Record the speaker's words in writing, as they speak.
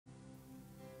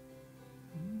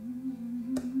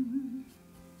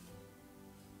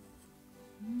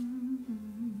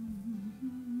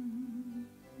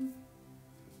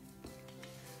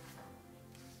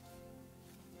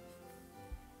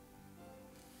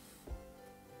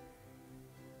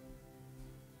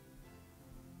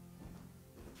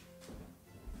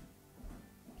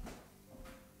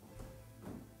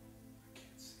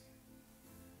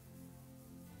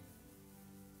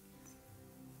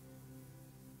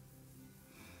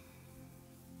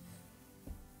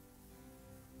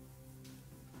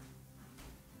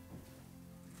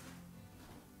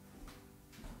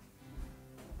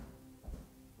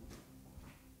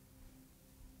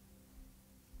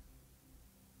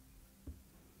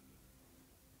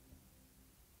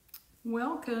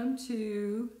Welcome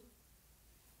to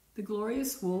the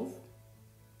Glorious Wolf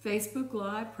Facebook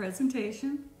Live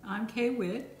presentation. I'm Kay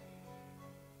Witt.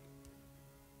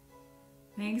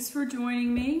 Thanks for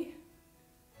joining me.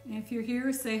 If you're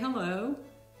here, say hello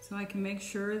so I can make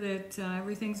sure that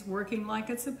everything's working like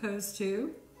it's supposed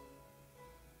to.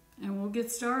 And we'll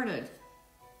get started.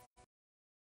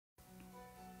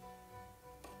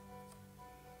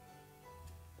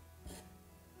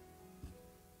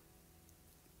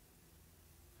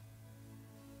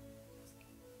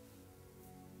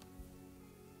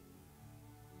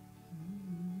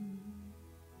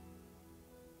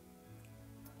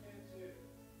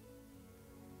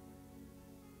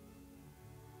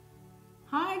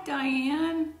 Hi,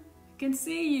 Diane. I can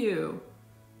see you.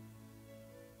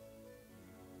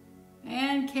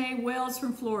 And Kay Wells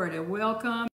from Florida.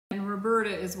 Welcome. And Roberta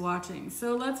is watching.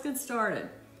 So let's get started.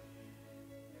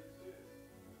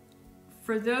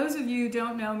 For those of you who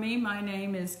don't know me, my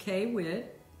name is Kay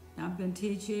Witt. I've been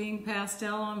teaching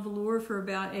pastel on velour for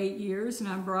about 8 years, and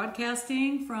I'm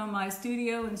broadcasting from my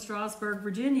studio in Strasburg,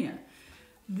 Virginia.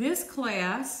 This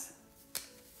class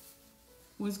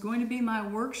was going to be my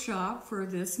workshop for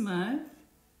this month,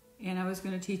 and I was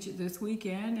going to teach it this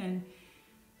weekend, and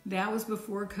that was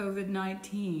before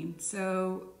COVID-19.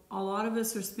 So a lot of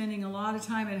us are spending a lot of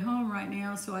time at home right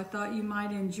now, so I thought you might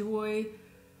enjoy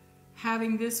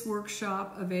having this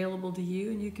workshop available to you,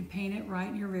 and you can paint it right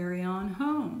in your very own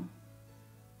home.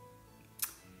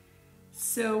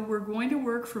 So we're going to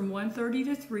work from 1:30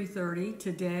 to 3:30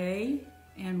 today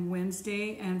and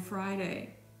Wednesday and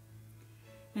Friday.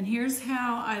 And here's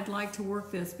how I'd like to work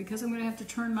this, because I'm going to have to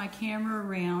turn my camera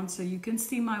around so you can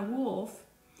see my wolf.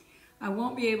 I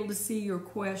won't be able to see your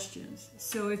questions.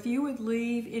 So if you would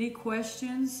leave any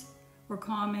questions or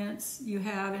comments you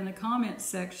have in the comments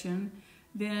section,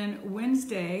 then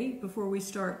Wednesday, before we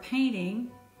start painting,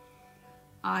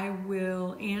 I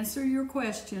will answer your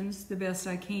questions the best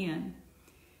I can.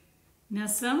 Now,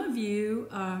 some of you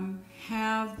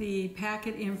have the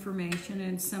packet information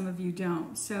and some of you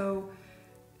don't. So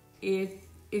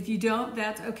if you don't,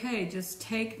 that's okay. Just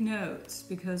take notes,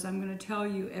 because I'm going to tell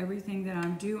you everything that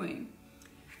I'm doing.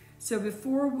 So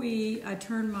before I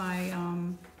turn my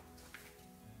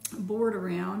board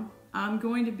around, I'm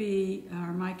going to be,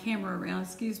 or my camera around,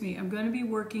 excuse me, I'm going to be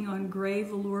working on gray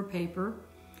velour paper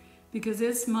because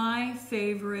it's my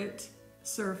favorite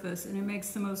surface and it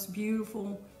makes the most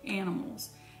beautiful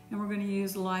animals. And we're going to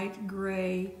use light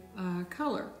gray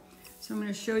color. So I'm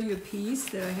going to show you a piece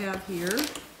that I have here.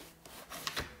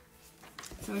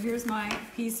 So here's my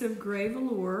piece of gray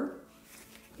velour,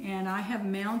 and I have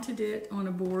mounted it on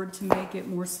a board to make it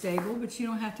more stable, but you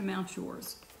don't have to mount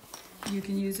yours. You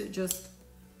can use it just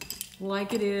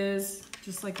like it is,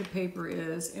 just like the paper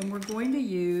is. And we're going to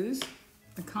use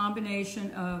a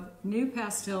combination of new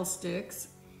pastel sticks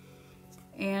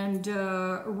and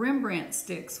Rembrandt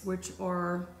sticks, which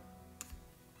are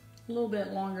a little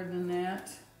bit longer than that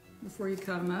before you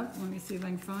cut them up. Let me see if I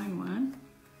can find one.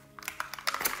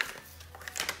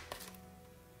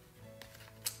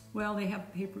 Well, they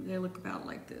have paper, they look about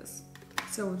like this.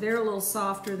 So they're a little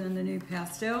softer than the new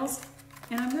pastels.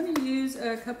 And I'm going to use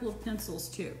a couple of pencils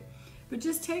too. But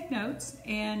just take notes,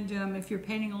 and if you're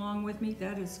painting along with me,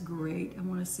 that is great. I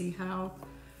want to see how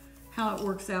it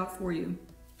works out for you.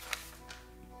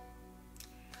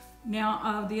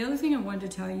 Now, the other thing I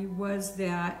wanted to tell you was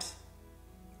that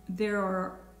there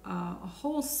are a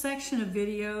whole section of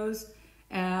videos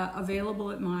available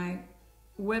at my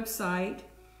website,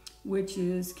 which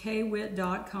is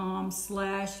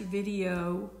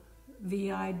kwitt.com/video,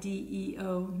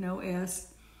 video, no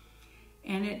S.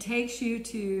 And it takes you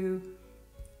to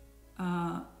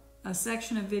a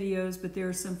section of videos, but there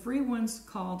are some free ones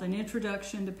called An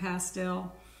Introduction to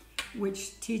Pastel,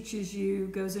 which teaches you,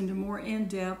 goes into more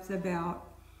in-depth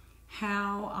about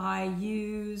how I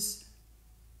use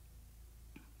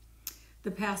the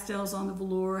pastels on the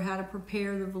velour, how to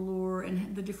prepare the velour,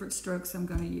 and the different strokes I'm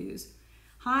going to use.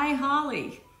 Hi,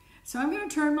 Holly. So I'm going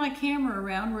to turn my camera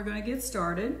around. We're going to get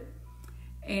started.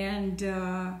 And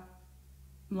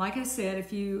like I said,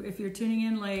 if you're tuning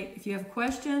in late, if you have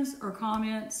questions or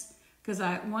comments, because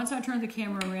once I turn the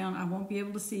camera around, I won't be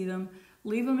able to see them,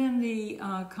 leave them in the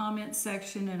comment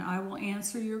section and I will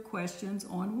answer your questions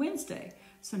on Wednesday.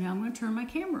 So now I'm going to turn my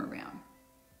camera around.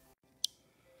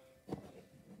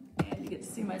 And you get to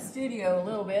see my studio a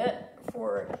little bit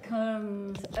before it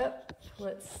comes up.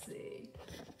 Let's see.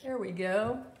 There we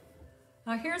go.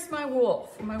 Now here's my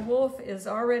wolf. My wolf is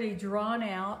already drawn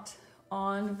out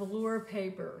on velour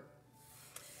paper.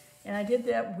 And I did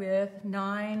that with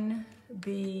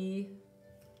 9B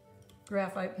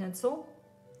graphite pencil.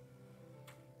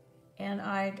 And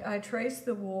I traced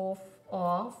the wolf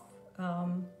off.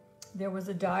 There was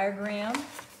a diagram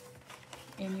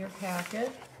in your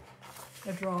packet,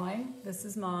 a drawing. This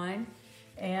is mine.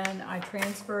 And I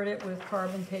transferred it with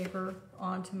carbon paper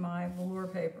onto my velour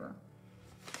paper.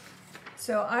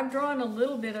 So I've drawn a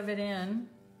little bit of it in.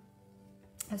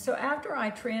 And so after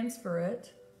I transfer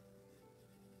it,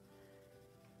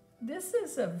 this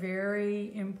is a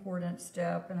very important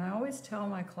step, and I always tell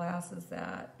my classes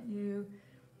that. You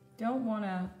don't want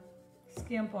to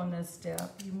skimp on this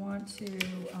step. You want to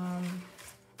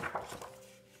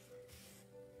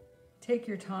take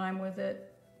your time with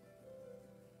it.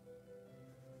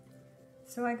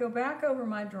 So I go back over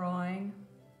my drawing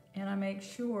and I make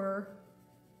sure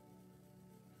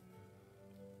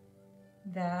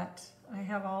that I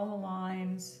have all the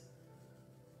lines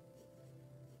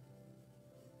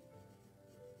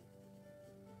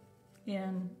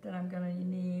in that I'm going to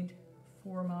need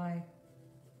for my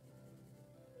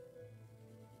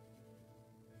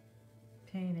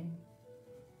painting.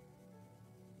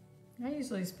 I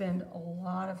usually spend a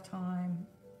lot of time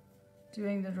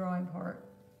doing the drawing part.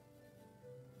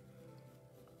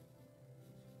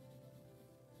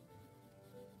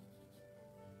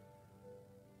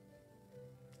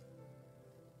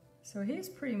 So he's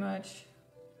pretty much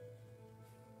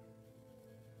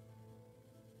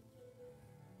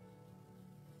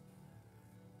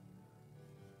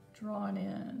drawn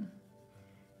in.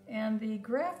 And the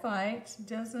graphite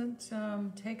doesn't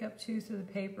take up 2/3 of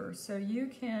the paper, so you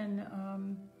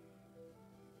can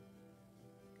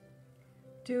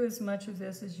do as much of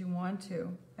this as you want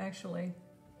to, actually.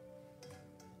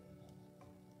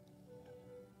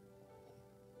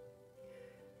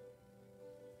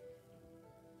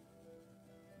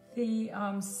 The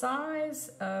size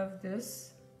of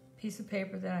this piece of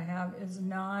paper that I have is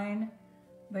 9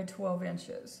 by 12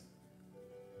 inches.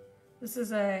 This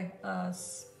is a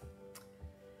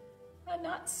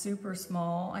not super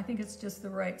small. I think it's just the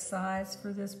right size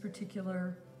for this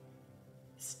particular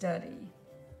study.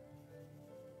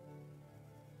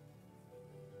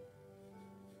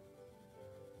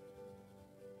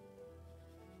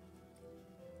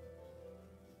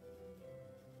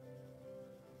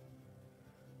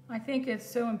 I think it's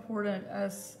so important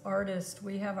as artists,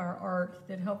 we have our art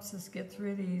that helps us get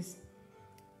through these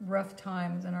rough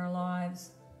times in our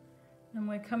lives. And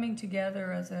we're coming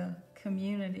together as a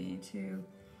community to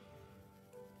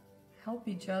help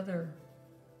each other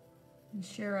and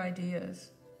share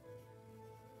ideas.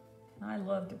 I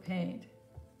love to paint.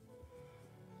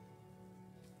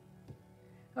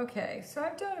 Okay, so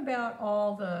I've done about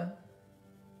all the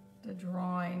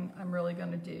drawing I'm really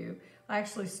going to do. I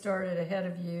actually started ahead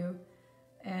of you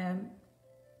and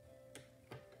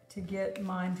to get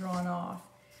mine drawn off.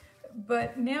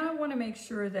 But now I want to make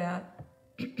sure that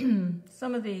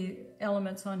some of the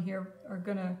elements on here are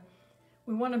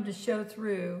we want them to show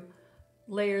through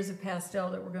layers of pastel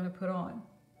that we're going to put on.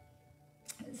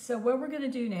 So what we're going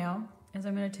to do now is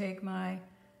I'm going to take my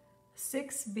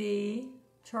 6B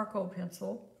charcoal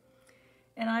pencil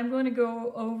and I'm going to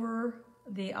go over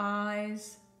the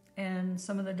eyes and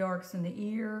some of the darks in the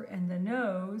ear and the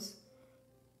nose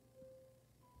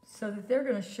so that they're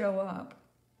going to show up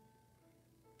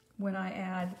when I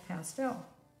add pastel.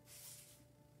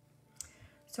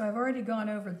 So I've already gone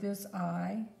over this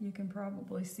eye. You can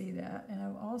probably see that. And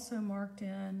I've also marked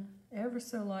in ever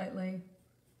so lightly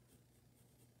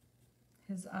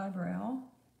his eyebrow.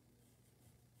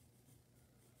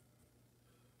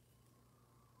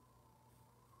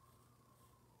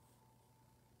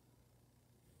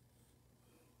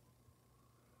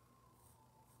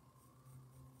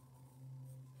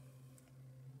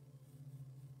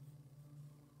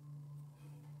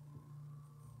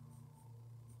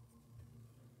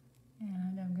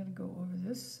 And I'm going to go over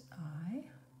this eye.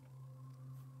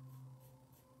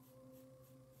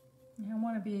 And I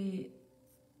want to be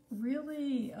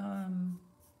really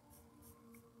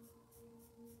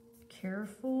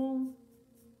careful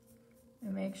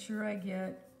and make sure I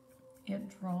get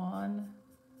it drawn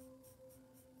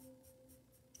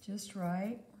just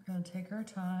right. We're going to take our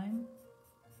time.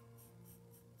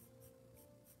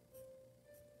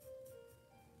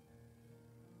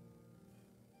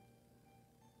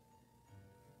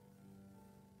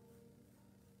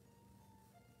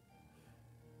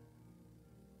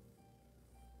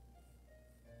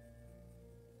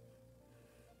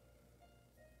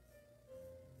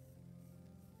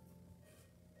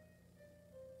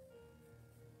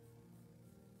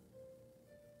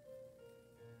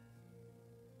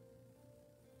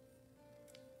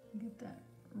 Get that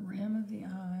rim of the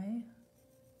eye.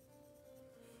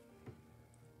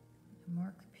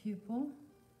 Mark the pupil.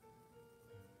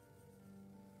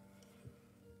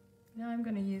 Now I'm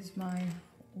going to use my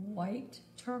white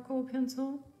charcoal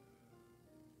pencil,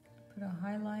 put a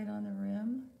highlight on the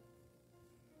rim.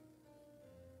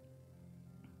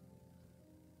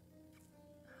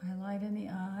 Highlight in the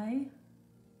eye,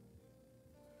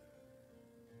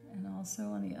 and also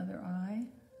on the other eye.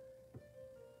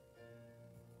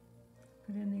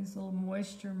 Put in these little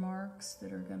moisture marks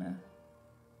that are going to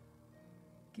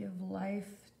give life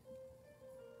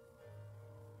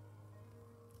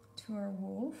to our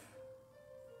wolf.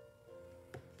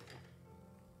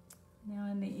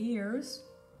 Now in the ears,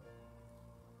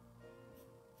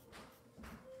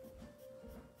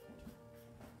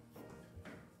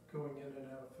 going in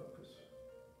and out of focus.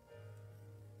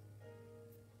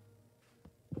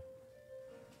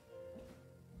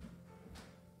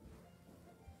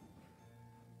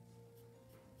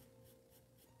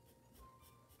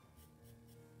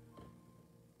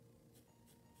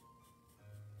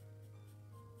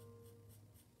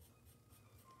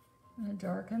 I'm going to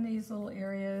darken these little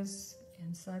areas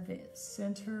inside the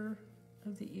center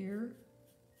of the ear.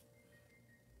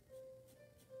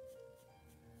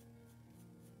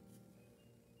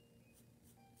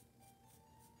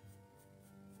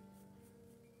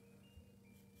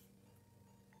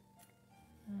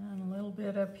 And a little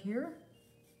bit up here.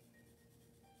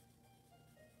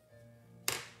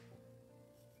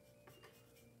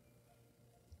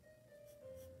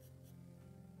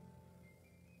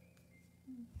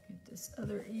 Get this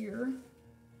other ear.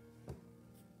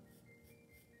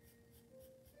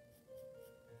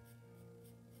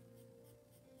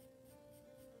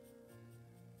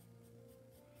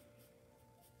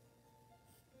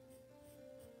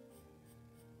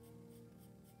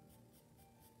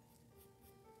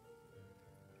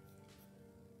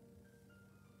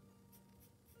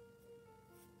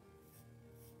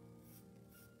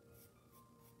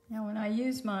 Now when I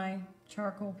use my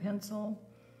charcoal pencil,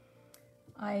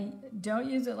 I don't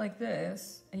use it like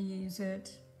this. I use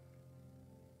it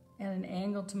at an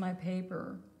angle to my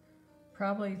paper,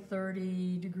 probably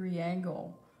 30-degree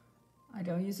angle. I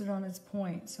don't use it on its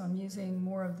point, so I'm using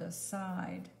more of the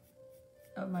side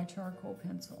of my charcoal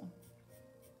pencil.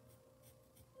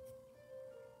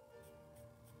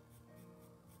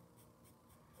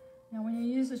 Now when you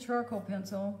use a charcoal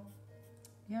pencil,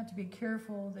 you have to be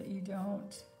careful that you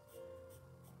don't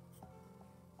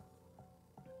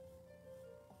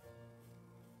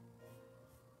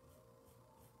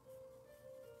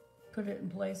put it in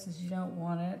places you don't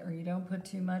want it, or you don't put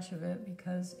too much of it,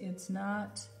 because it's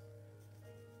not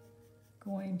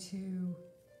going to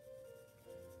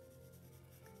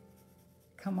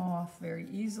come off very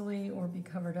easily or be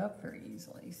covered up very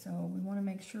easily. So we want to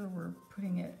make sure we're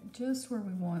putting it just where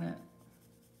we want it.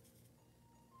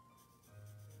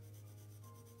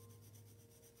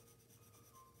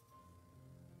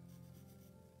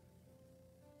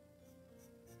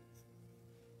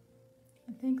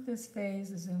 I think this phase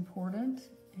is important,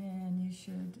 and you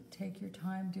should take your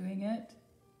time doing it.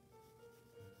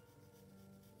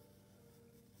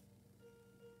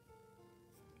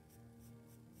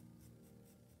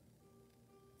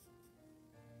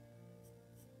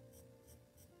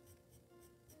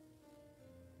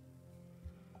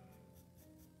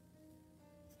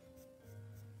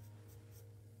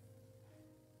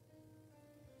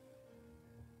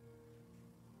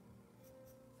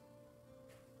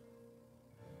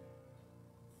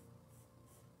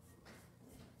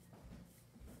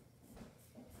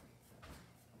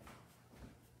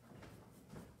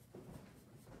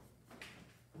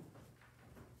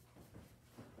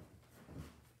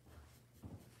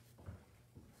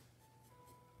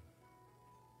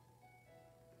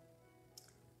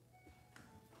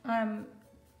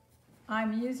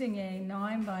 I'm using a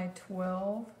 9 by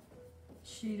 12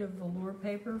 sheet of velour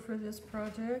paper for this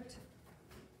project.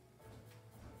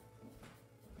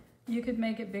 You could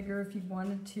make it bigger if you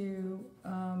wanted to,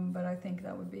 but I think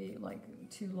that would be like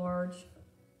too large.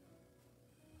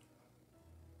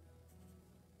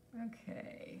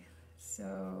 Okay,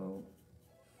 so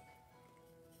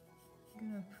I'm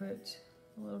gonna put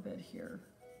a little bit here.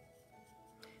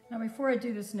 Now before I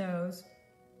do this nose,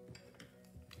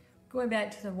 going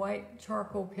back to the white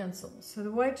charcoal pencil. So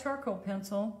the white charcoal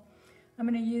pencil, I'm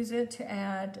going to use it to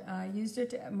add, used it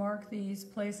to mark these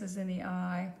places in the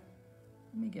eye.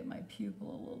 Let me get my pupil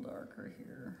a little darker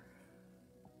here.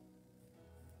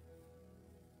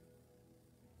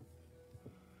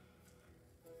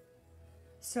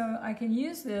 So I can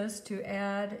use this to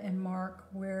add and mark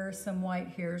where some white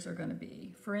hairs are going to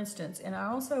be, for instance. And I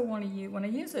also want to use, when I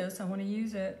use this, I want to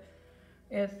use it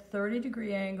at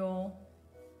 30-degree angle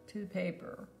to the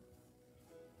paper.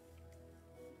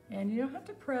 And you don't have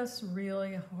to press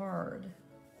really hard.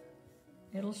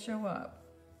 it'll show up.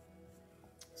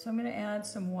 So I'm going to add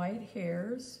some white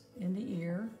hairs in the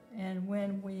ear, and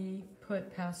when we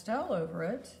put pastel over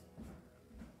it,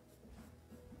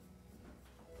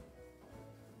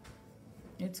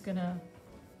 it's going to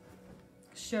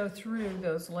show through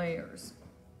those layers.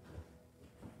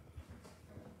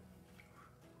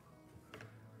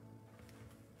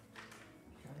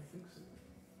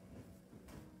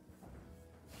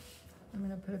 I'm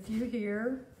going to put a few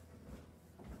here.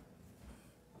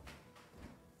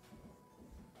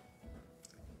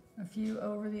 A few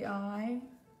over the eye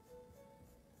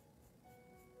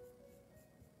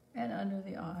and under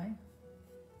the eye.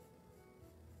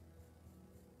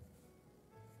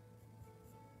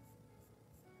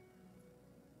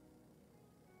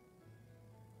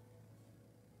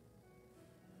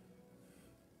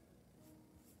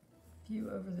 A few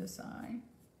over this eye.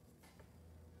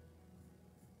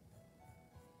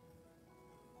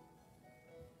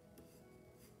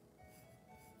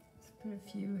 Put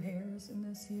a few hairs in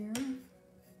this here.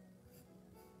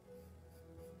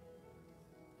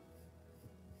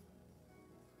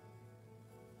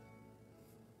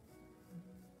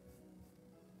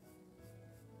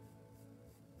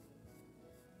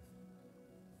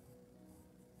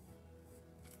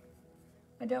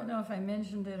 I don't know if I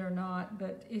mentioned it or not,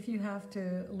 but if you have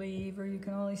to leave or you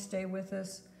can only stay with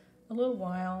us a little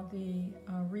while, the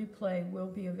replay will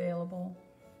be available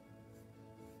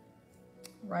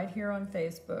right here on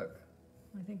Facebook.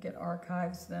 I think it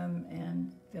archives them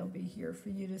and they'll be here for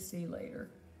you to see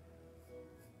later.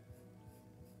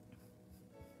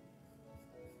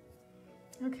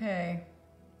 Okay,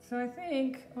 so I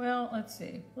think, well, let's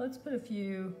see. Let's put a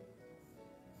few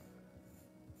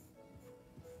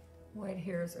white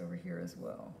hairs over here as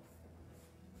well.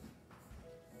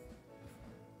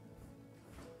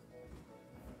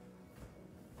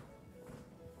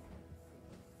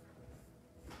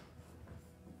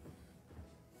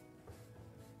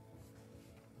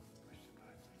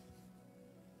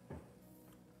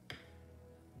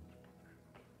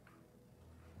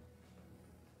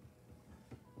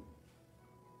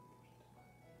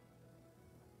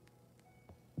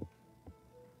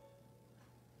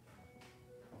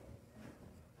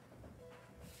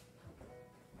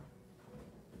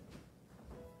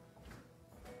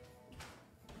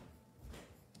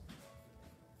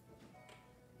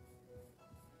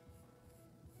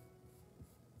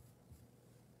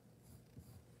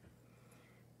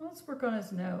 Let's work on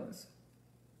his nose.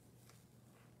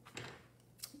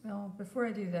 Well, before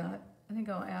I do that, I think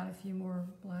I'll add a few more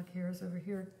black hairs over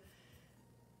here.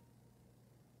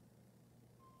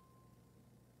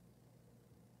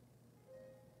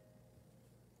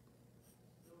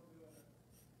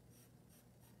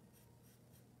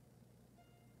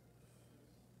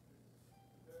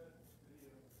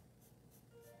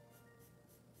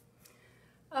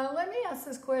 Let me ask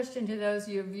this question to those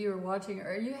of you who are watching.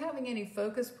 Are you having any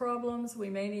focus problems? We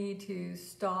may need to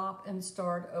stop and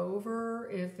start over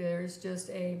if there's just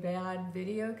a bad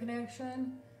video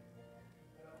connection.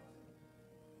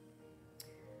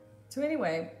 So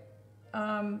anyway,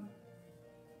 I'm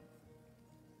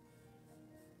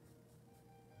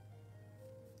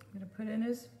going to put in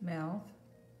his mouth.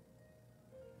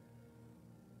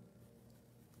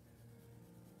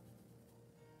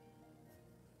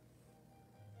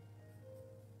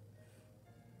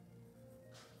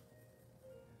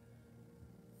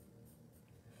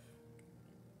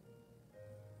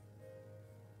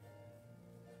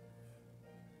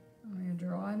 I'm going to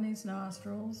draw in these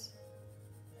nostrils.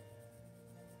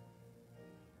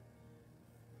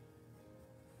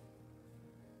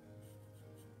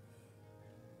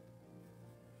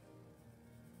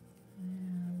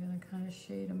 And I'm going to kind of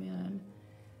shade them in.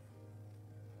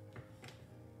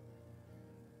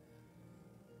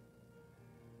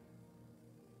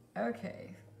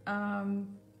 Okay. Now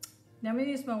I'm going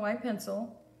to use my white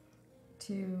pencil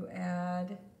to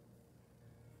add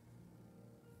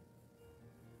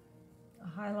a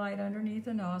highlight underneath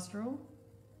the nostril,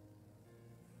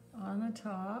 on the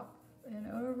top, and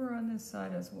over on this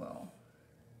side as well.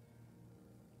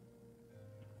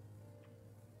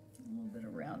 A little bit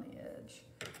around the edge.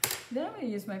 Then I'm going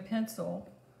to use my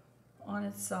pencil on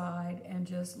its side and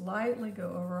just lightly go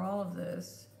over all of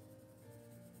this.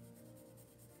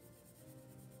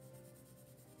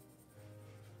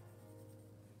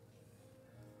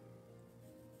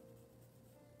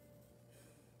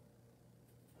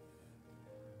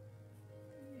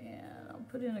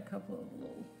 Put in a couple of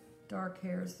little dark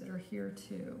hairs that are here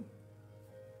too.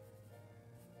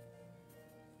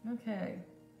 Okay.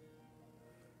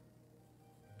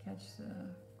 Catch the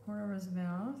corner of his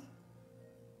mouth.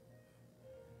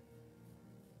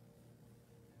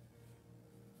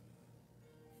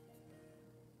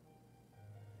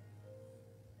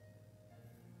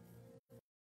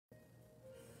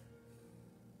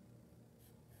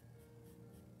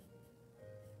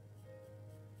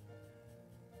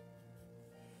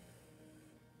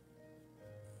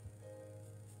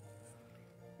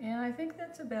 I think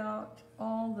that's about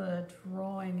all the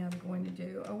drawing I'm going to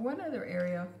do. One other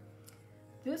area,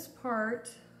 this part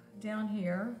down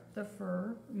here, the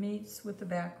fur, meets with the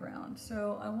background.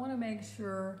 So I want to make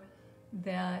sure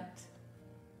that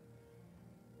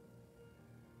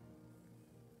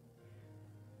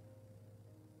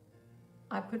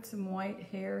I put some white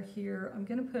hair here. I'm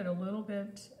going to put a little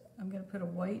bit, I'm going to put a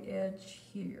white edge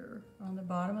here on the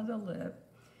bottom of the lip.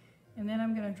 And then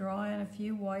I'm going to draw in a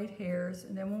few white hairs.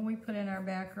 And then when we put in our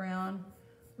background,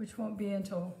 which won't be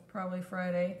until probably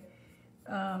Friday,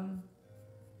 the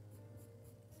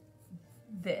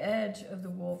edge of the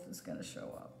wolf is going to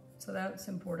show up. So that's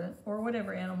important, or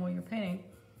whatever animal you're painting.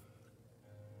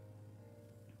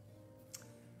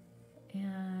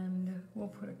 And we'll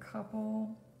put a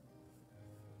couple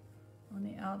on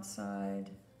the outside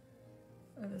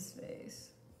of his face.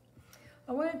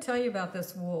 I want to tell you about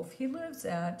this wolf. He lives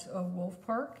at a wolf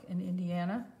park in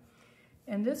Indiana,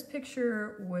 and this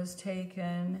picture was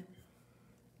taken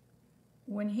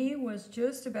when he was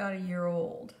just about a year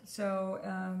old. So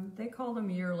they call them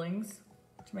yearlings,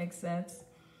 which makes sense.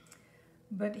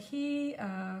 But he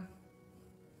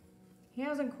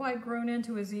hasn't quite grown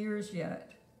into his ears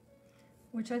yet,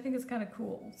 which I think is kind of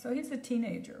cool. So he's a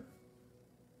teenager.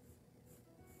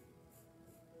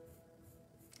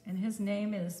 And his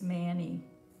name is Manny,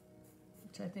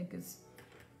 which I think is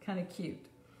kind of cute.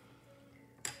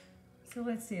 So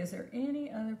let's see, is there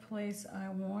any other place I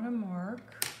want to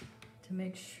mark to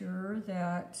make sure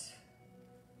that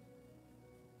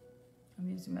I'm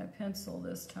using my pencil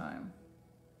this time?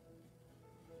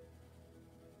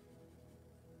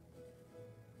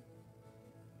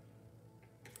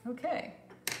 Okay,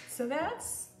 so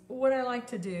that's what I like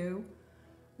to do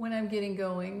when I'm getting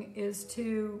going, is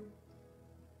to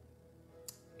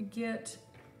get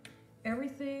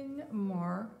everything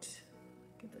marked.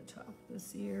 Get the top of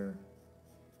this ear.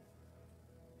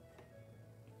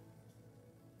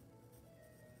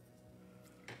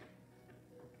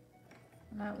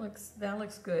 That looks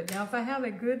good. Now if I have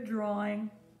a good drawing,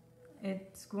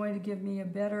 it's going to give me a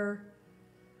better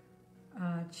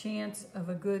chance of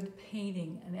a good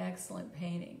painting, an excellent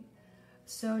painting.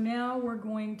 So now we're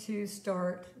going to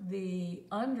start the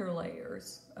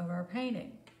underlayers of our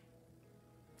painting.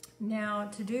 Now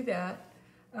to do that,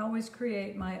 I always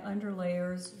create my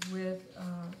underlayers with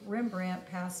Rembrandt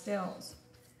pastels.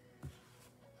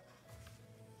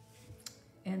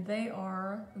 And they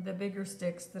are the bigger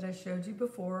sticks that I showed you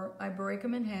before. I break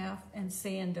them in half and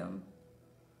sand them.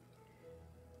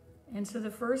 And so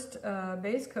the first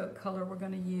base coat color we're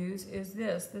going to use is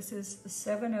this. This is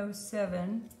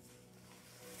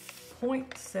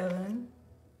 707.7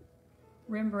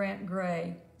 Rembrandt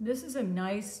Gray. This is a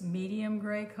nice medium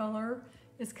gray color.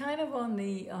 It's kind of on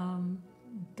the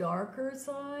darker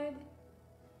side.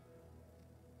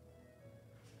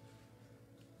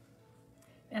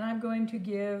 And I'm going to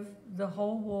give the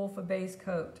whole wolf a base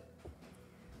coat.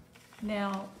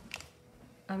 Now,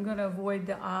 I'm going to avoid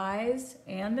the eyes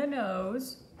and the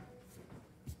nose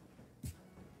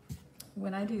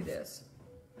when I do this.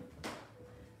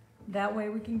 That way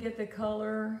we can get the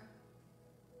color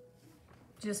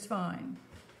just fine,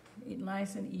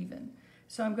 nice and even.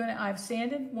 So I've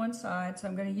sanded one side, so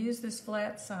I'm going to use this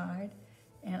flat side,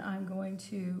 and I'm going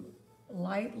to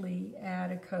lightly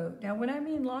add a coat. Now when I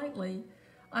mean lightly,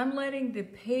 I'm letting the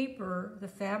paper, the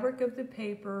fabric of the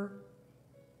paper,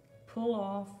 pull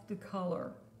off the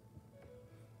color.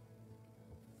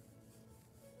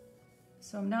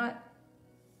 So I'm not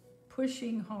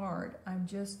pushing hard, I'm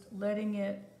just letting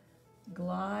it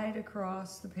glide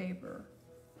across the paper.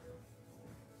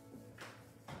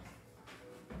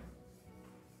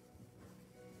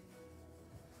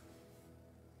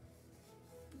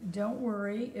 Don't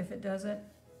worry if it doesn't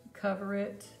cover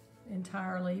it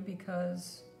entirely,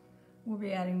 because we'll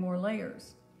be adding more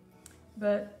layers.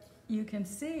 But you can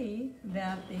see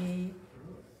that the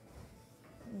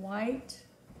white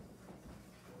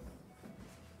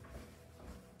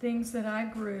things that I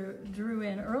drew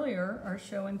in earlier are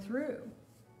showing through,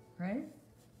 right?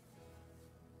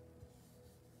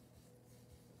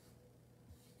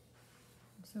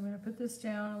 So I'm going to put this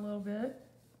down a little bit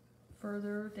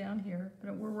further down here,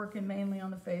 but we're working mainly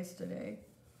on the face today.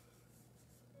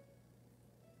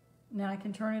 Now I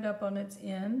can turn it up on its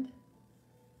end.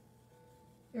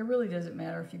 It really doesn't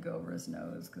matter if you go over his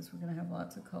nose, because we're going to have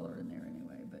lots of color in there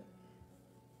anyway. But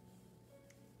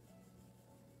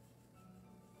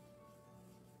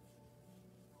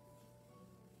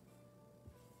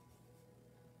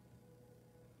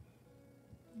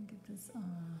get this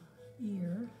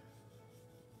ear.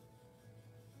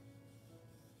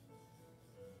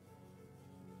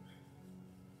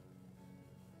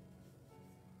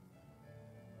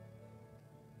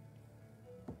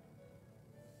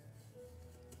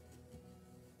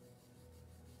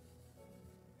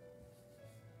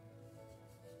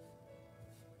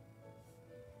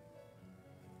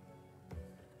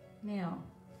 Now,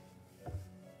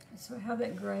 so I have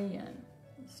that gray in.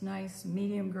 It's nice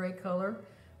medium gray color.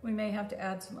 We may have to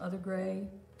add some other gray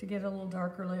to get it a little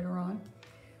darker later on.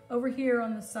 Over here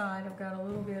on the side, I've got a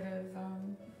little bit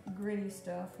of gritty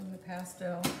stuff from the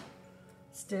Pastel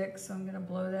stick, so I'm going to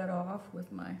blow that off with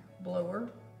my blower.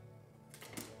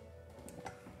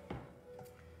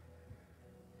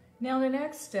 Now the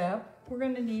next step, we're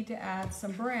going to need to add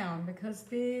some brown because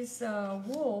these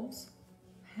wolves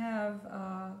have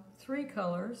 3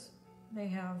 colors. They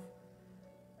have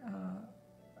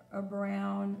a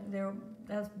brown,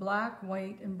 that's black,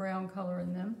 white, and brown color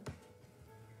in them.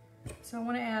 So I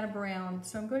want to add a brown.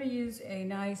 So I'm going to use a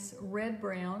nice red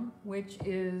brown, which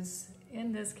is,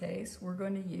 in this case, we're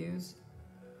going to use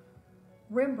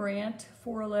Rembrandt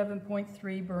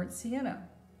 411.3 Burnt Sienna.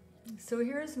 So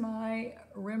here's my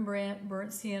Rembrandt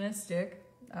Burnt Sienna stick.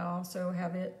 I also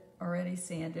have it already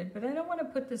sanded, but I don't want to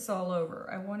put this all over.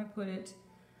 I want to put it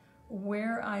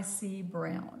where I see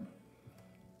brown.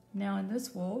 Now in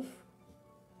this wolf,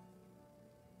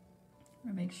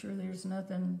 I'm going to make sure there's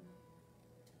nothing,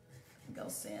 I think I'll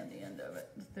sand the end of it.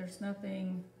 There's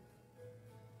nothing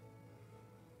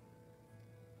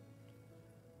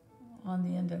on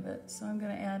the end of it. So I'm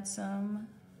going to add some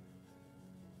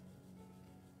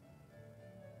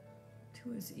to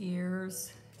his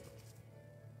ears.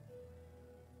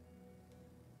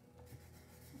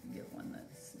 Get one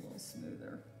that's a little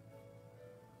smoother.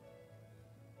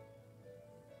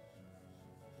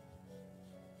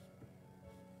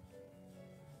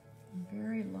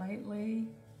 Very lightly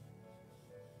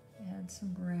add some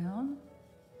brown.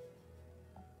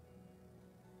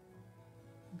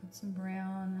 Put some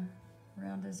brown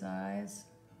around his eyes.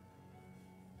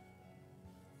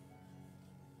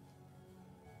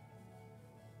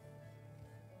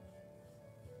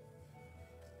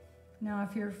 Now,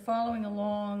 if you're following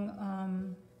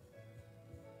along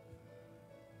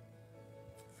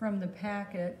from the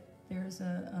packet, there's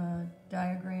a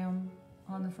diagram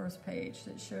on the first page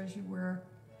that shows you where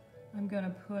I'm going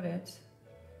to put it.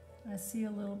 I see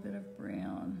a little bit of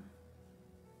brown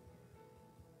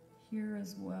here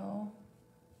as well.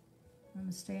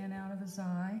 I'm staying out of his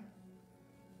eye.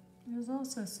 There's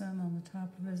also some on the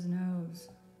top of his nose.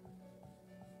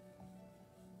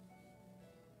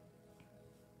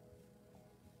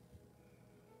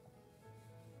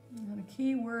 And the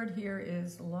key word here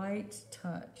is light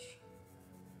touch.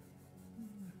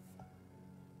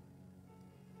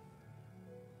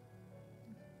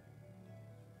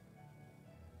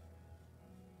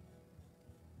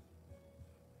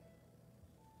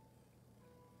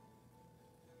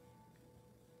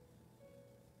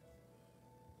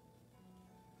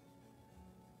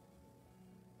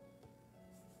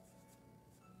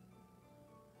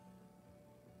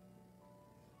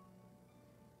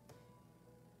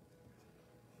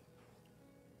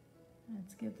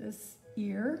 Let's get this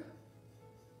ear.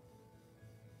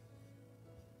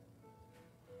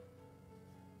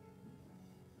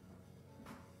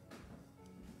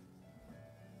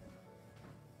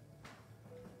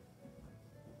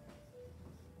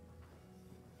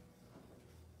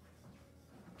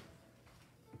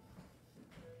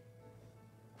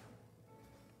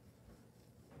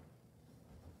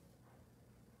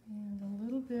 And a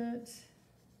little bit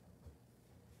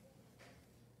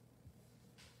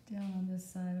down on this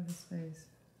side of his face.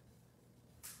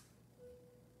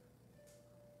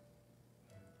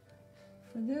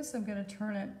 For this, I'm going to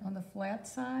turn it on the flat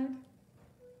side.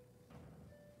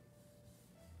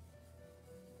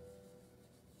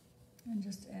 And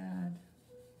just add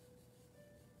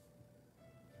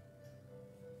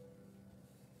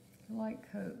a light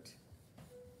coat.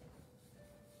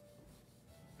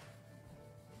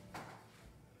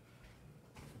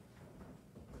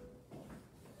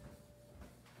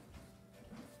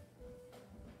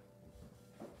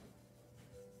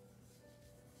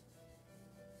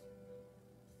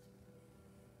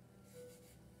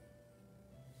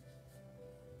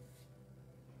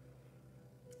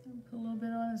 Put a little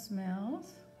bit on his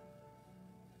mouth.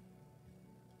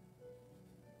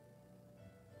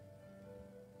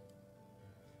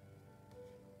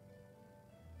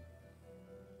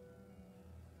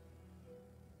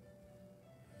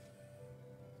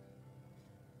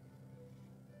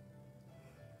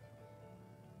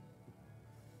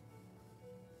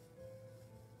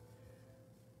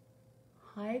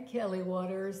 Hi, Kelly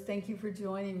Waters. Thank you for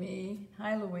joining me.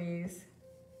 Hi, Louise.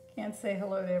 Can't say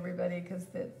hello to everybody because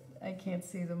I can't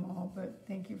see them all, but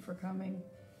thank you for coming.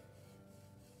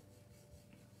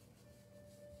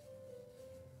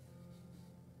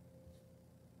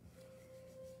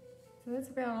 So So that's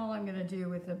about all I'm going to do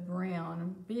with the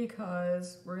brown,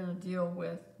 because we're going to deal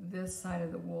with this side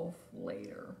of the wolf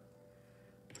later.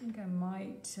 I think I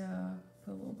might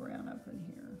put a little brown up in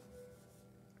here.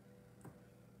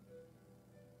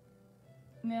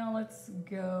 Now let's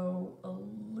go a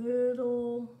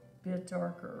little bit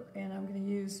darker, and I'm going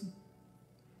to use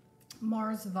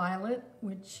Mars Violet,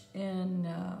 which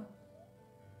in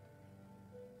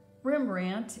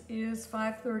Rembrandt is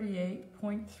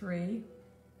 538.3.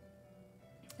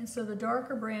 And so the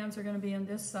darker brands are going to be on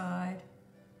this side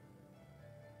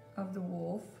of the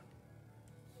wolf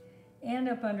and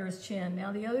up under his chin.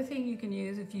 Now the other thing you can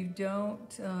use if you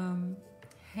don't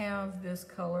have this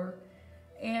color,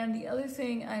 and the other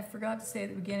thing I forgot to say at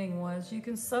the beginning was you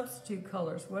can substitute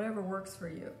colors, whatever works for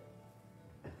you.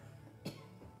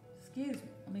 Excuse me,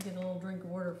 let me get a little drink of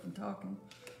water from talking.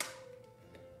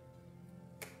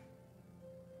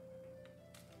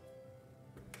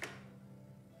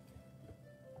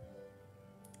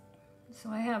 So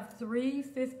I have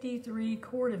 353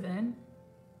 Cordovan,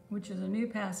 which is a new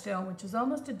pastel, which is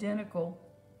almost identical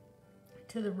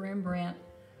to the Rembrandt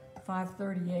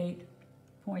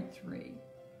 538.3.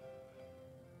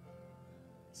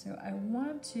 So I'm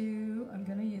going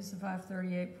to use the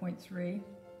 538.3.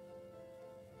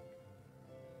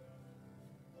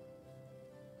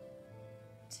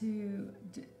 To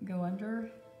go under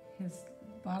his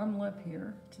bottom lip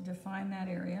here to define that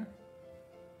area.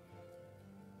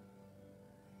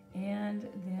 And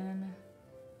then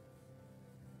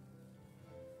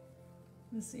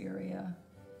this area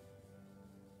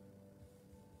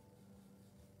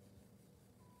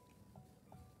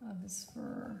of his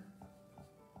fur.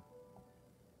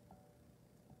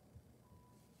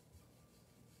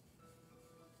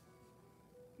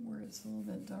 Where it's a little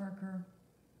bit darker.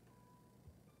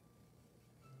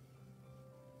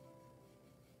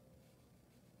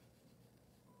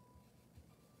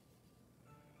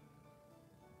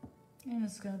 And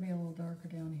it's going to be a little darker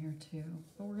down here too.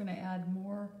 But we're going to add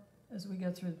more as we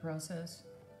go through the process.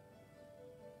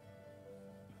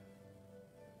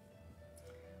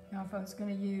 Now if I was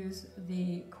going to use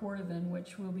the Cordovan,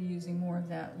 which we'll be using more of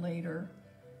that later,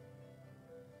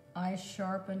 I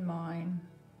sharpen mine.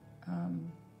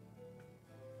 And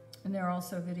there are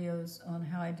also videos on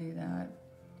how I do that.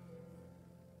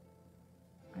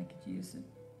 I could use it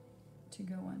to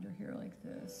go under here like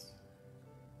this.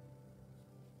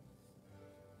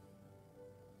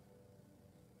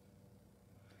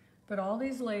 But all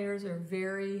these layers are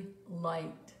very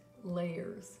light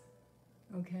layers,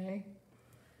 okay?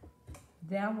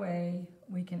 That way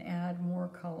we can add more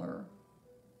color.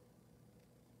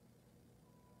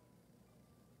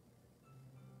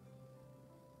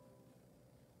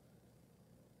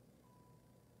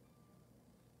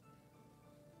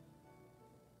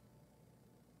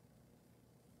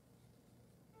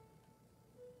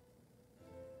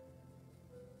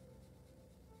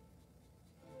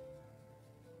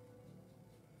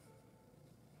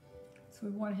 So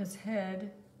we want his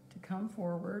head to come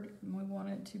forward, and we want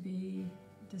it to be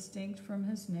distinct from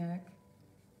his neck.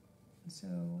 And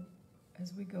so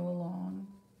as we go along,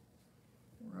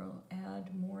 we'll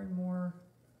add more and more.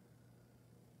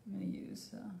 I'm going to use,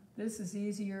 this is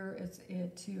easier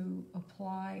to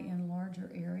apply in larger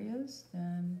areas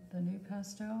than the new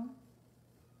pastel.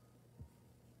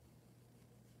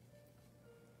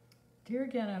 Here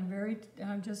again,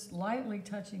 I'm just lightly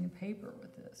touching the paper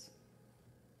with this.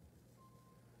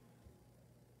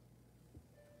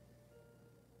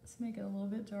 Let's make it a little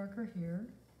bit darker here.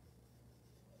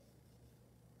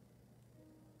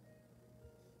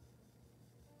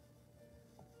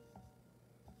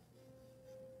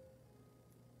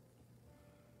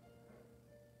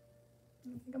 I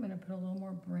think I'm going to put a little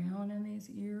more brown in these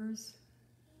ears.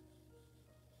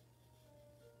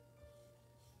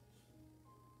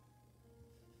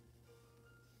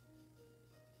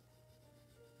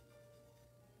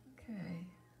 Okay.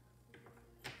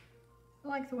 I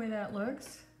like the way that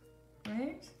looks,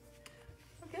 right?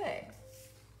 Okay.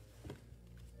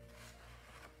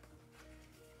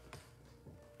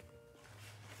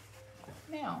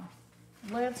 Now,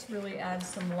 let's really add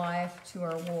some life to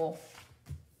our wolf.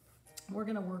 We're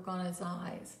going to work on his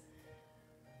eyes.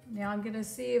 Now I'm going to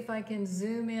see if I can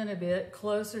zoom in a bit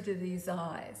closer to these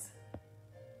eyes.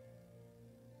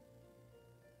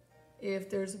 If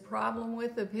there's a problem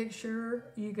with the picture,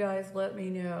 you guys let me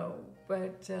know.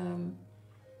 But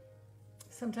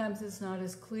sometimes it's not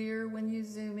as clear when you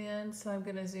zoom in, so I'm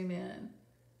going to zoom in.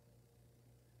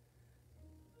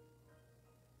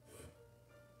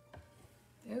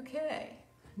 Okay,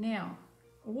 now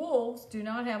wolves do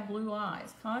not have blue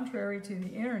eyes, contrary to the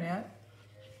internet.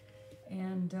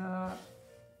 And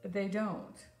they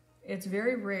don't. It's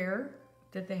very rare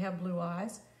that they have blue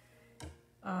eyes.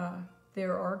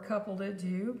 There are a couple that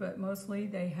do, but mostly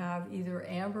they have either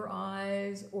amber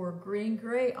eyes or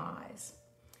green-gray eyes.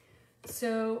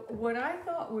 So what I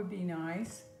thought would be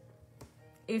nice,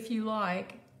 if you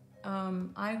like,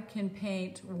 I can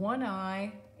paint one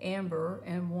eye amber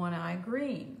and one eye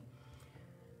green.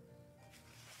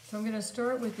 So I'm going to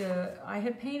start with I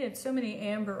had painted so many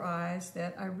amber eyes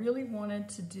that I really wanted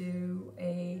to do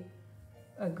a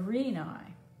green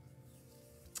eye.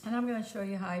 And I'm going to show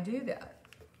you how I do that.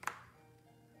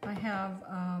 I have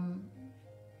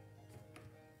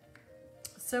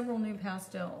several new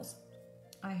pastels.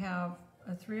 I have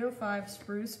a 305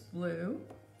 spruce blue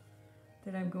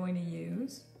that I'm going to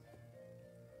use,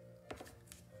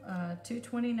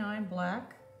 229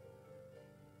 black,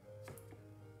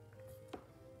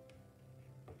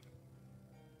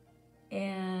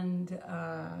 and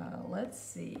let's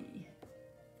see,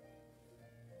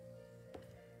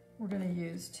 we're going to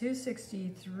use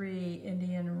 263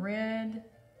 Indian red,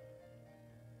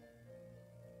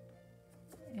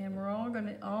 and we're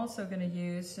also going to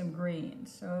use some green.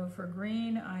 So for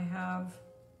green, I have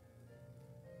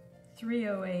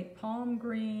 308 palm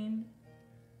green,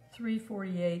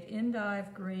 348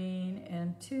 endive green,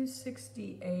 and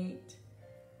 268,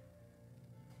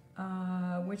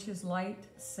 which is light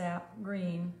sap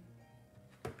green.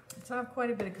 So I have quite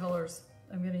a bit of colors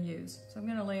I'm going to use. So I'm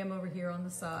going to lay them over here on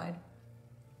the side.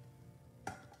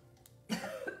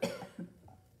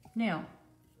 Now,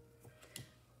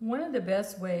 one of the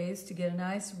best ways to get a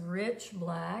nice rich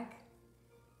black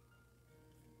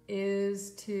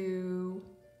is to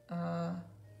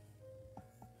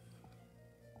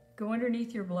go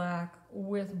underneath your black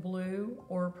with blue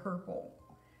or purple.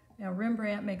 Now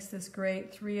Rembrandt makes this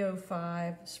great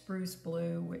 305 spruce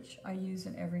blue, which I use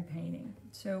in every painting.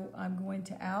 So I'm going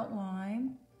to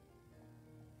outline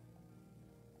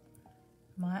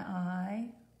my eye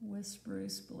with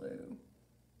spruce blue.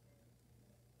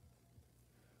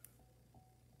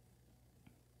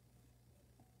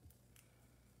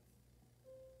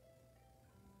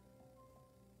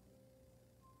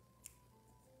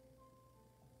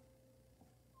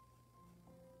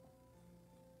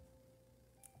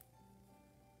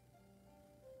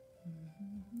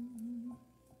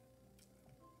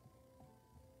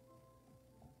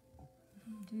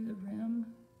 Do the rim.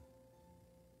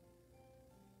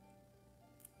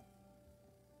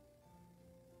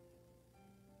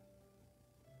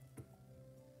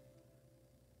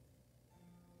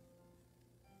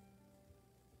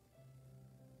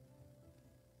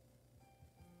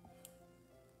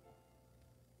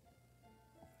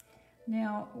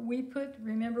 Now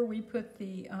remember we put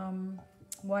the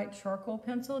white charcoal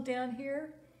pencil down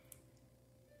here.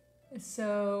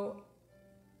 So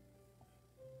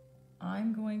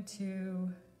I'm going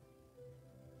to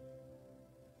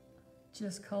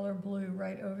just color blue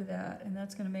right over that, and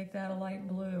that's going to make that a light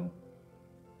blue.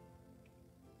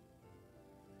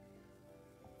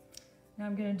 Now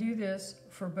I'm going to do this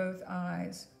for both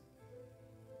eyes.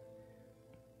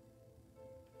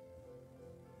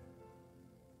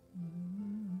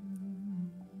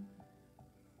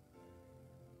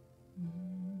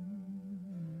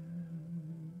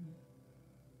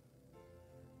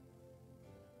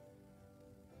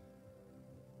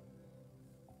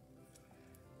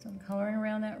 So I'm coloring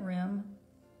around that rim.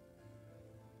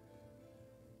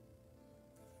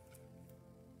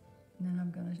 And then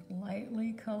I'm going to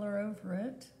lightly color over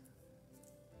it.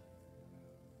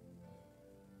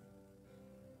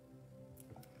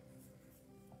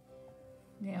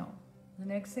 Now, the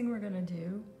next thing we're going to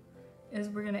do is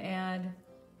we're going to add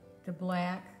the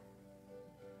black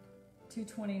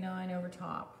 229 over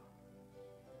top.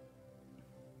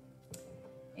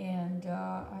 And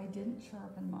I didn't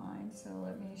sharpen mine, so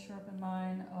let me sharpen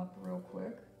mine up real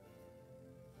quick.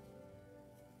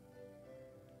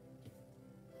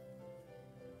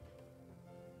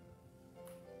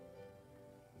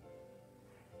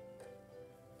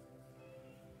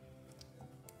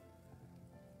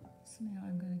 So now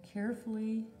I'm going to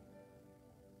carefully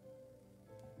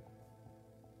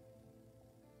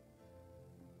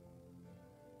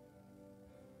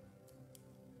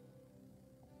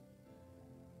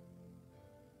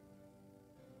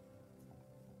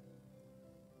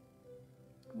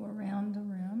go around the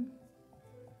rim.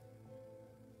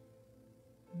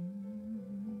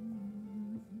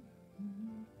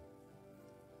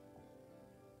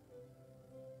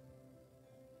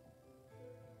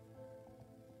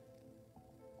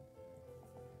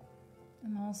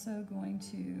 I'm also going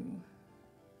to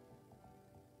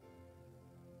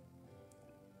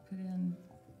put in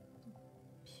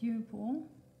pupil.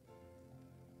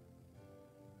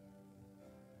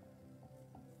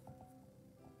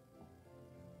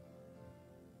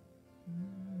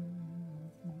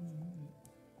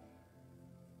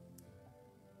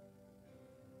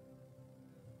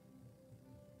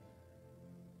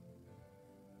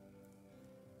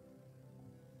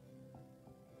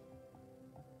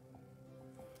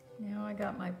 I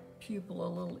got my pupil a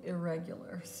little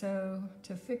irregular. So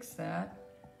to fix that,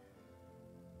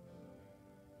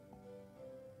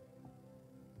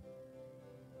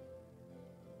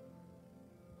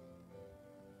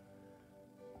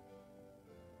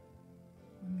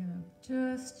 I'm gonna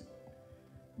just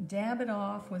dab it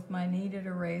off with my kneaded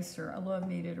eraser. I love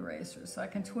kneaded erasers. So I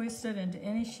can twist it into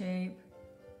any shape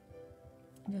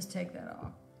and just take that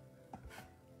off.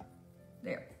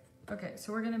 There. Okay,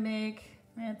 so we're gonna make,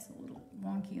 that's a little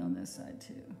wonky on this side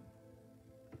too.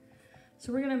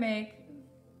 So we're gonna make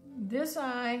this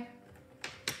eye,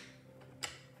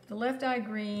 the left eye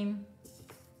green,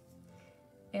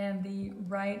 and the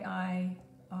right eye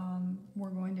we're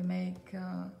going to make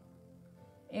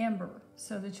amber,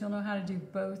 so that you'll know how to do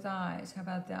both eyes. How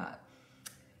about that?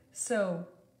 So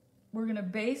we're gonna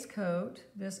base coat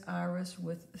this iris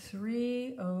with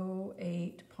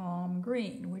 308 palm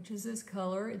green, which is this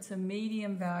color. It's a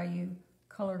medium value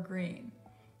color green.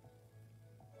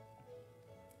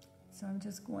 So I'm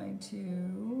just going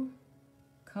to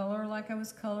color like I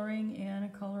was coloring in a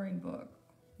coloring book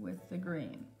with the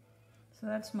green. So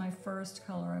that's my first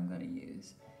color I'm going to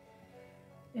use.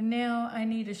 And now I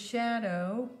need a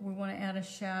shadow. We want to add a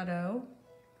shadow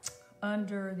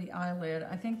under the eyelid.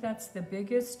 I think that's the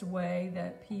biggest way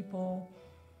that people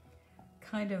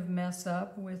kind of mess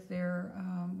up with their,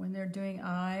 when they're doing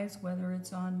eyes, whether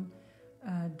it's on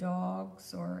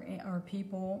dogs or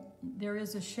people. There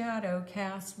is a shadow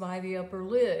cast by the upper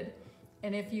lid.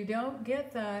 And if you don't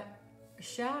get that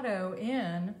shadow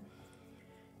in,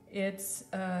 it's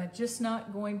just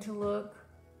not going to look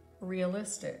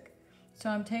realistic. So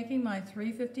I'm taking my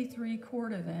 353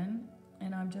 Cordovan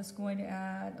and I'm just going to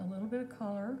add a little bit of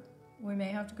color. We may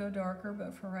have to go darker,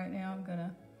 but for right now I'm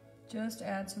gonna just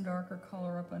add some darker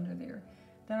color up under there.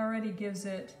 That already gives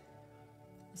it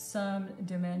some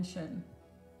dimension.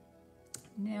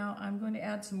 Now I'm going to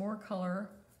add some more color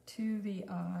to the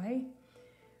eye,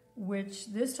 which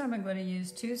this time I'm going to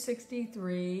use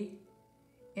 263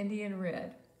 Indian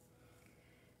Red.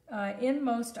 In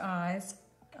most eyes,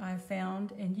 I've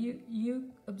found, and you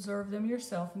observe them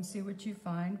yourself and see what you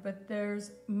find, but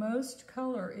there's most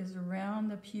color is around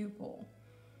the pupil.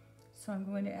 So I'm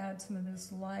going to add some of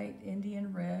this light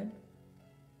Indian Red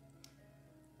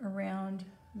around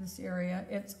this area.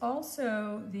 It's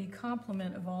also the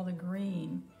complement of all the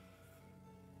green.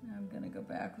 I'm going to go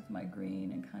back with my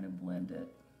green and kind of blend it.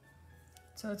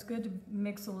 So it's good to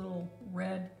mix a little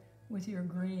red with your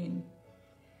green.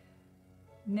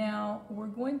 Now we're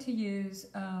going to use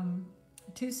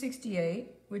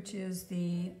 268, which is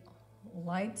the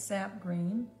light sap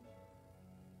green,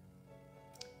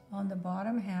 on the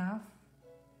bottom half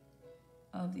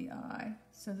of the eye.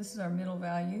 So this is our middle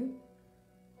value.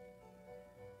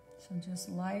 So I'm just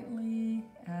lightly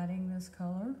adding this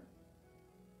color.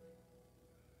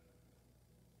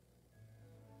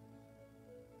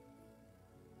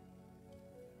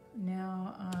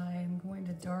 Now I'm going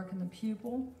to darken the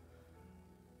pupil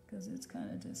because it's kind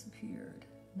of disappeared.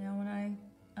 Now when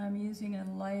I'm using a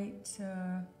light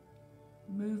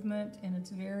movement and it's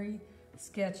very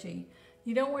sketchy.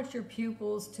 You don't want your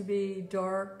pupils to be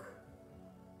dark,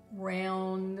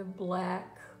 round,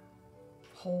 black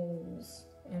holes.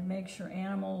 It makes your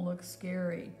animal look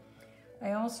scary.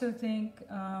 I also think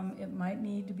it might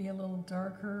need to be a little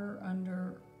darker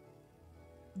under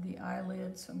the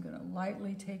eyelid, so I'm going to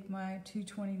lightly take my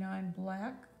 229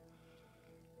 black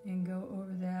and go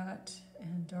over that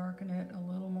and darken it a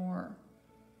little more.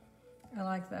 I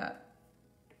like that.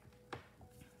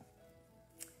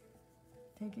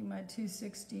 Taking my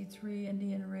 263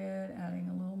 Indian Red, adding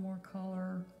a little more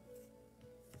color,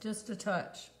 just a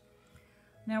touch.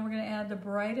 Now we're going to add the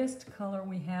brightest color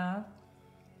we have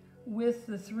with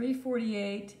the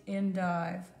 348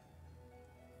 Endive.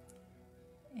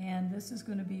 And this is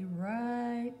going to be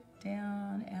right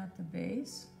down at the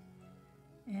base.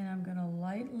 And I'm going to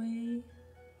lightly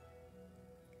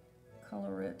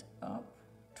color it up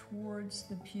towards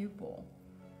the pupil.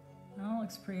 That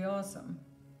looks pretty awesome.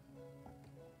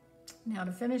 Now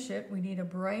to finish it, we need a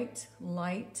bright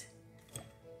light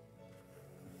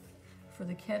for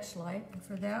the catch light. And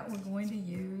for that, we're going to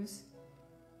use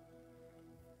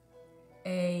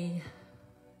a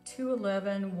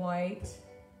 211 white.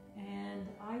 And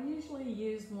I usually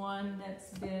use one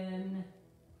that's been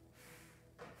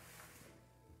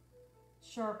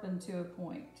sharpened to a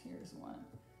point. Here's one.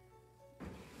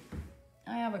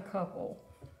 I have a couple.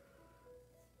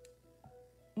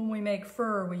 When we make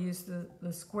fur, we use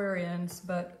the square ends,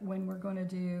 but when we're going to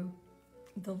do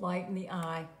the light in the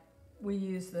eye, we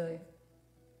use the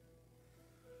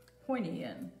pointy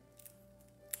end.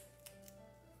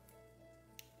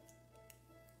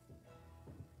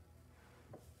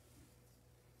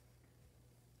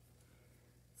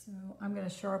 So I'm going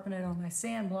to sharpen it on my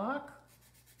sand block.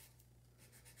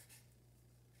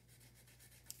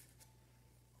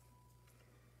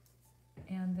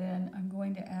 And then I'm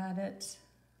going to add it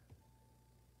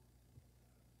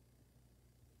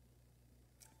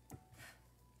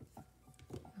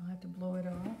I'll have to blow it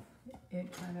off.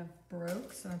 It kind of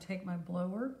broke, so I take my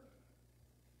blower.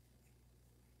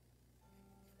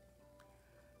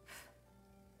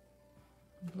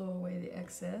 Blow away the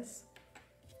excess.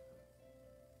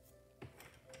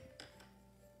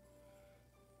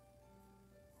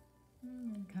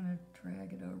 And kind of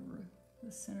drag it over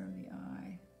the center of the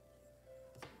eye.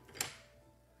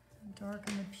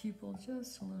 Darken the pupil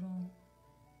just a little.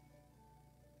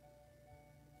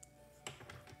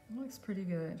 It looks pretty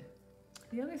good.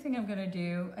 The other thing I'm going to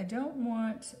do, I don't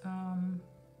want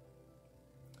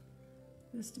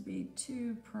this to be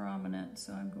too prominent,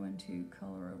 so I'm going to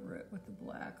color over it with the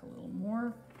black a little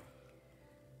more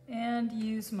and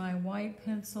use my white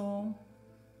pencil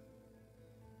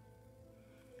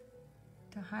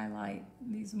to highlight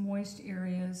these moist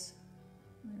areas.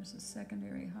 There's a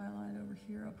secondary highlight over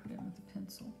here. I'll put it in with the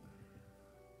pencil.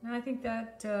 Now I think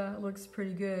that looks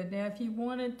pretty good. Now if you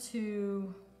wanted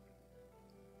to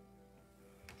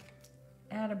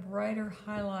add a brighter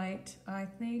highlight, I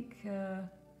think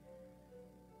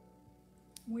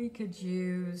we could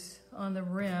use, on the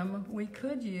rim, we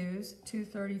could use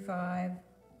 235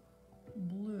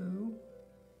 blue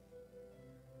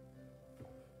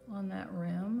on that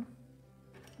rim.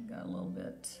 Got a little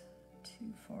bit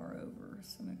too far over,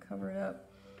 so I'm going to cover it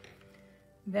up.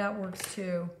 That works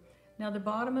too. Now the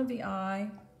bottom of the eye,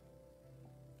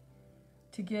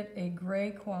 to get a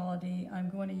gray quality, I'm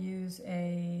going to use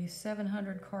a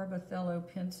 700 Carbothello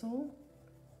pencil.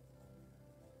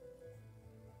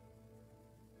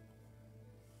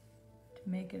 To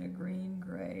make it a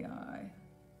green-gray eye.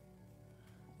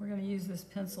 We're going to use this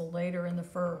pencil later in the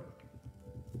fur.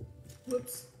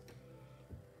 Whoops.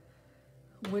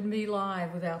 Wouldn't be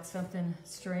live without something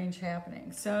strange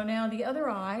happening. So now the other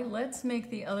eye, let's make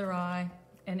the other eye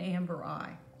an amber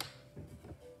eye.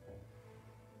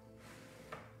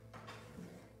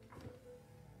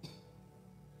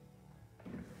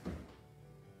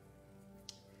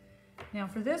 Now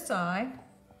for this eye,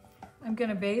 I'm going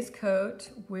to base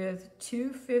coat with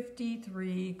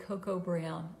 253 Cocoa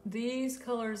Brown. These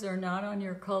colors are not on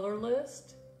your color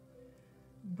list,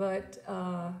 but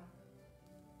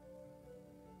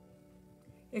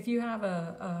if you have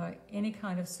any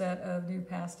kind of set of new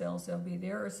pastels, they'll be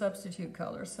there, or substitute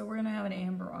colors. So we're going to have an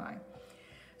amber eye.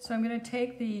 So I'm going to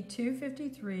take the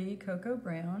 253 Cocoa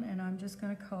Brown and I'm just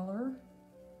going to color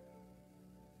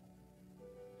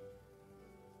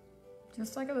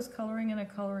just like I was coloring in a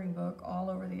coloring book all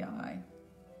over the eye.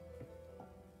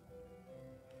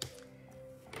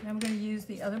 And I'm going to use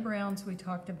the other browns we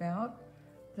talked about,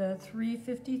 the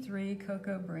 353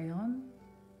 Cocoa Brown.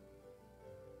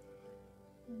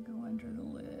 And go under the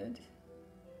lid.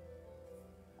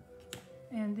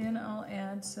 And then I'll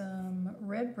add some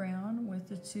red brown with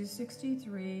the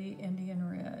 263 Indian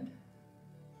Red.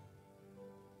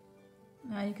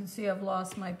 Now you can see I've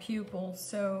lost my pupil,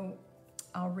 so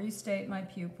I'll restate my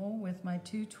pupil with my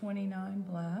 229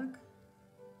 black.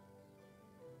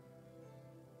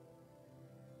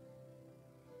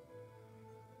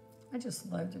 I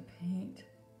just love to paint.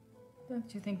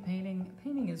 Don't you think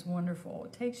painting is wonderful?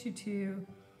 It takes you to,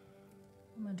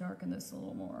 I'm gonna darken this a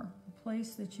little more, a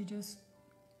place that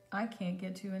I can't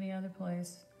get to any other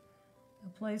place. A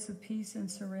place of peace and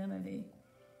serenity.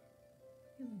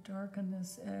 I'm gonna darken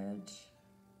this edge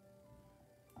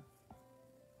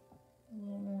a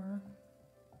little more.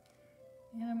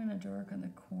 And I'm going to darken the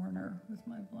corner with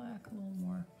my black a little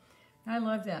more. I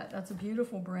love that. That's a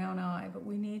beautiful brown eye, but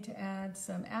we need to add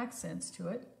some accents to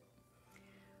it.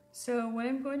 So what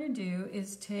I'm going to do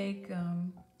is take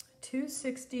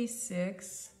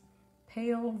 266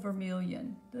 Pale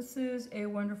Vermilion. This is a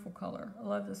wonderful color. I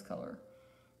love this color.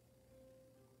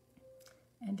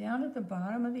 And down at the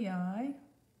bottom of the eye,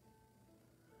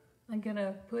 I'm going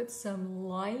to put some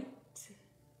light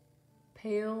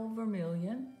Pale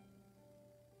Vermilion.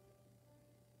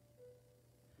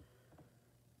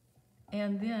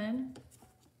 And then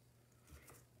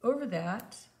over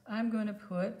that, I'm going to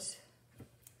put,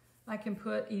 I can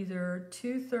put either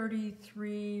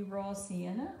 233 Raw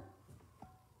Sienna,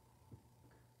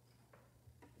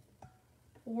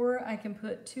 or I can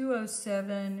put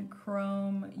 207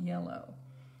 Chrome Yellow.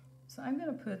 So I'm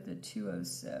going to put the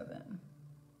 207.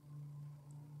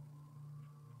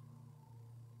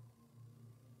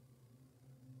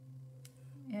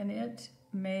 And it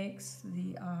makes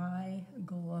the eye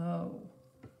glow.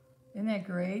 Isn't that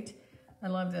great? I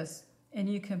love this. And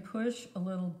you can push a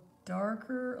little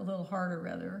darker, a little harder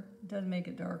rather. It doesn't make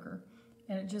it darker.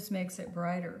 And it just makes it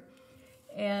brighter.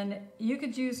 And you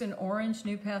could use an orange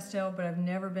new pastel, but I've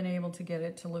never been able to get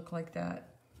it to look like that.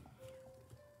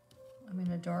 I'm going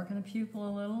to darken the pupil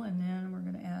a little, and then we're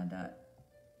going to add that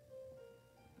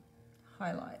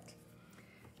highlight.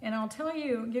 And I'll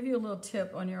give you a little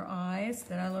tip on your eyes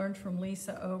that I learned from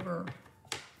Lisa Ober.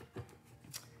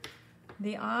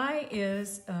 The eye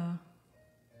is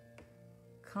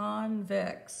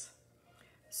convex.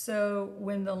 So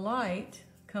when the light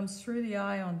comes through the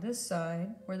eye on this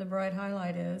side, where the bright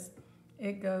highlight is,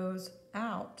 it goes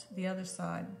out the other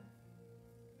side.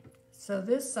 So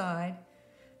this side,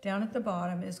 down at the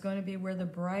bottom, is going to be where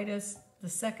the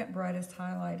second brightest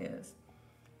highlight is.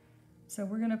 So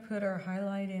we're going to put our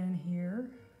highlight in here.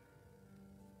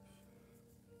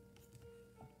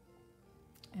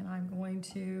 And I'm going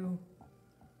to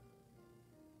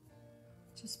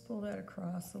just pull that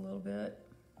across a little bit.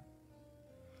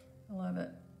 I love it.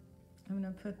 I'm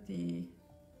going to put the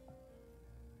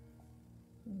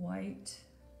white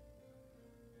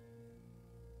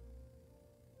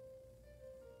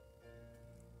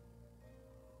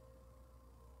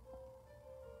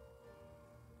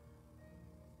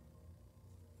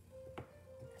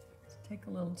take a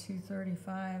little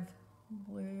 235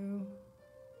 blue,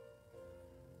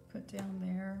 put down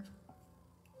there.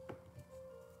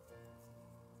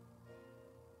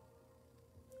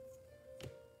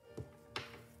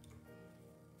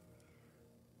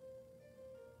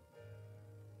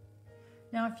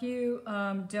 Now, if you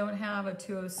don't have a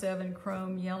 207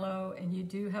 chrome yellow and you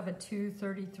do have a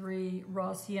 233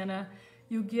 raw sienna,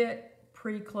 you get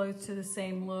pretty close to the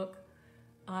same look.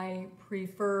 I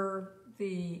prefer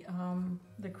the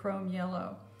chrome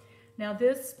yellow. Now,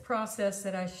 this process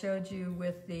that I showed you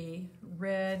with the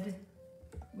red,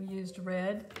 we used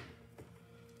red.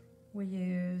 We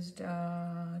used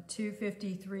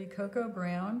 253 cocoa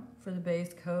brown for the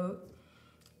base coat,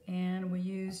 and we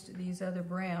used these other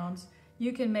browns.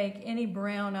 You can make any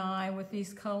brown eye with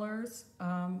these colors,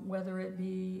 whether it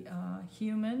be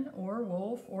human or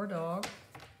wolf or dog.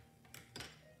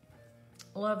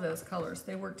 I love those colors.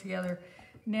 They work together.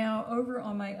 Now, over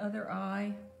on my other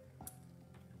eye,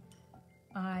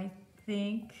 I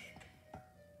think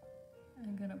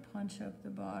I'm going to punch up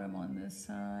the bottom on this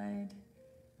side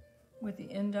with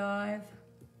the endive,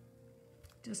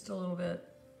 just a little bit.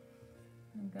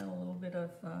 I've got a little bit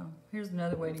of, here's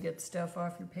another way to get stuff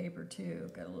off your paper too.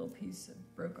 I've got a little piece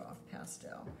of broke off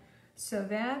pastel. So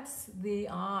that's the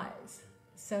eyes.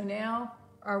 So now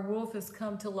our wolf has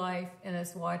come to life and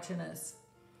is watching us.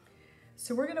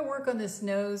 So we're gonna work on this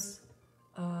nose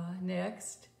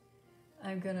next.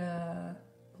 I'm gonna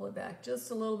pull it back just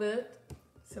a little bit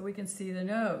so we can see the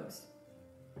nose.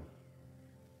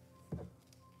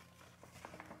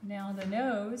 Now the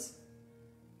nose,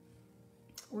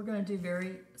 we're going to do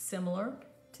very similar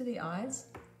to the eyes.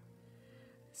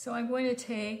 So I'm going to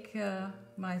take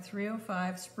my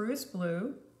 305 spruce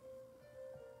blue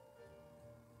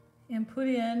and put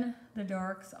in the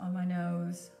darks on my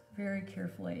nose very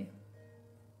carefully.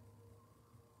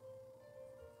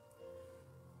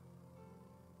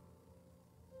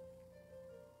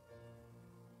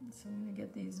 So I'm going to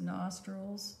get these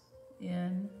nostrils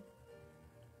in.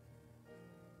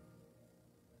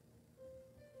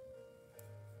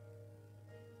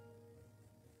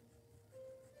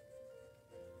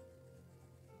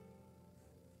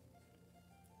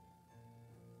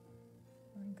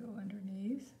 Go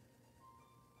underneath.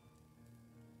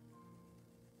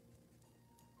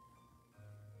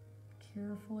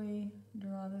 Carefully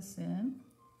draw this in.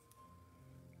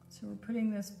 So we're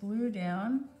putting this blue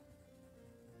down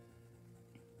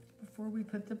before we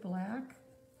put the black.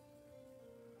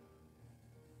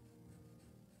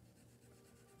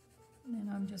 And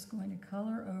then I'm just going to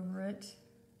color over it.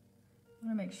 I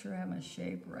want to make sure I have my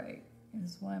shape right.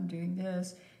 This is why I'm doing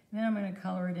this. And then I'm going to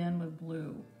color it in with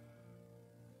blue.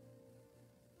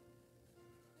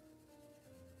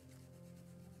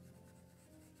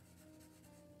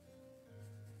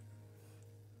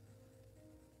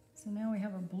 So now we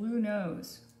have a blue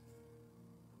nose.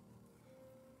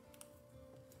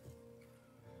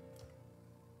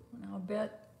 And I'll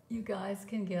bet you guys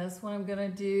can guess what I'm gonna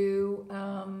do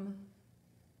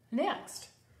next.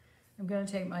 I'm gonna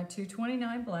take my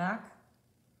 229 black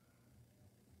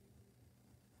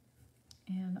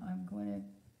and I'm going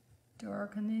to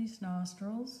darken these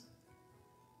nostrils.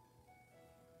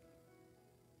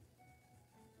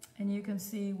 And you can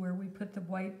see where we put the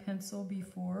white pencil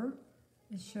before.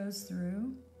 It shows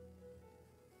through.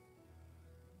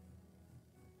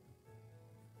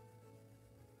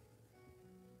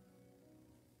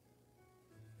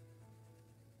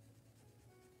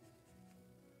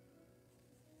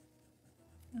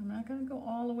 not going to go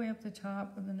all the way up the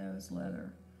top of the nose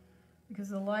leather because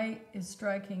the light is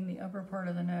striking the upper part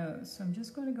of the nose. So I'm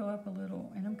just going to go up a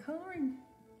little, and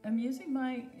I'm using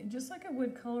my, just like I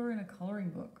would color in a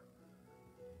coloring book.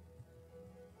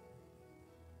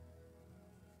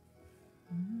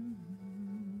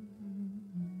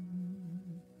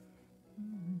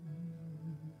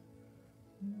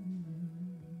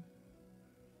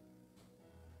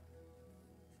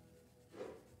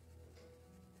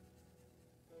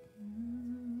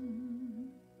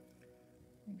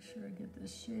 Make sure I get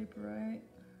this shape right.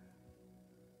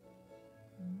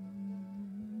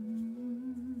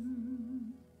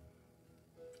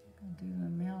 I'll do the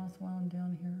mouth while I'm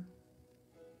down here.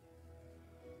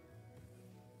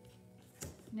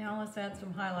 Now let's add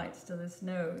some highlights to this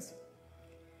nose.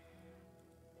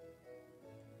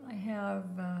 We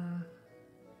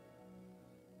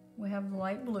have the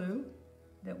light blue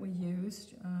that we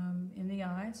used in the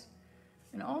eyes.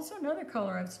 And also another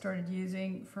color I've started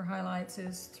using for highlights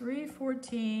is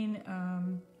 314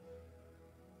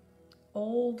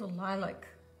 Old Lilac,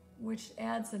 which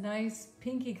adds a nice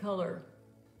pinky color.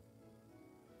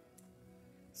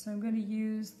 So I'm going to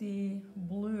use the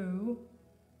blue,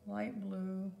 light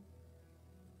blue,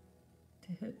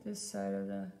 to hit this side of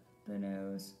the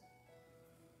nose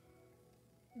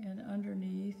and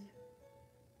underneath.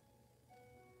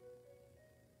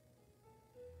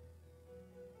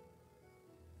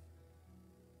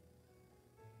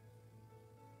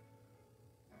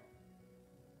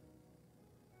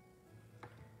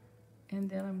 And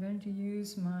then I'm going to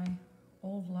use my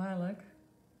Old Lilac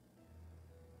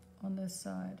on this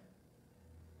side.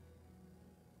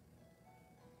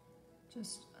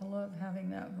 I love having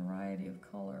that variety of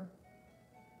color.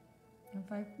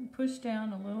 If I push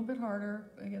down a little bit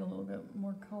harder, I get a little bit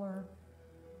more color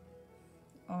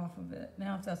off of it.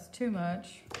 Now if that's too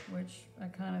much, which I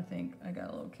kind of think I got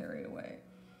a little carried away,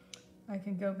 I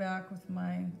can go back with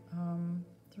my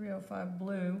 305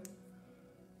 blue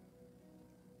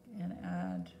and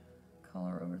add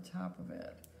color over top of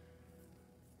it.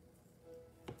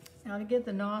 Now to get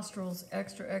the nostrils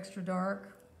extra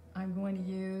dark, I'm going to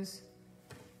use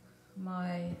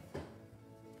my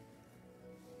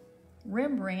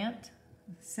Rembrandt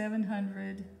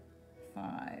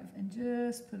 705 and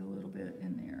just put a little bit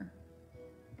in there.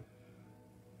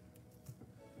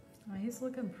 Now he's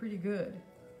looking pretty good.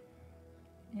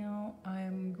 Now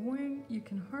you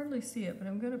can hardly see it, but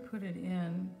I'm going to put it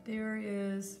in. There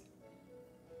is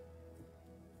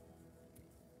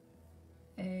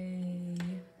a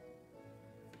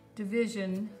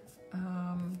division.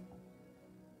 I'm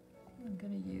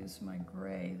going to use my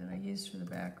gray that I used for the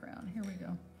background. Here we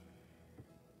go.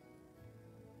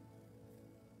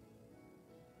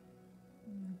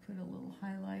 I'm going to put a little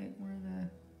highlight where the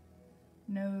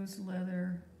nose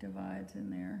leather divides in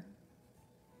there.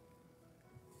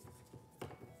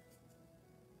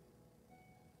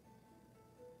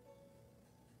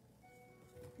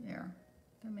 There,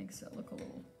 that makes it look a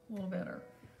little better.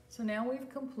 So now we've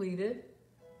completed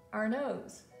our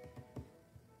nose.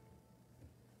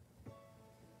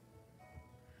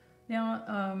 Now,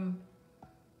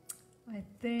 I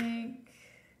think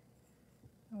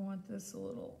I want this a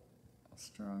little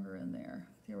stronger in there.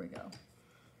 There we go.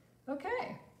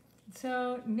 Okay,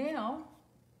 so now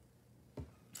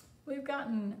we've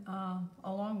gotten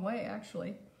a long way,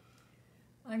 actually.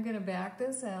 I'm going to back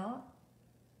this out.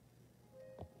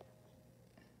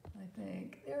 I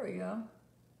think, there we go.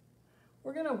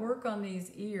 We're going to work on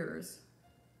these ears.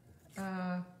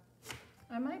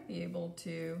 I might be able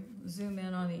to zoom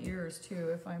in on the ears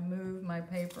too if I move my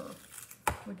paper.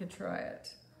 We could try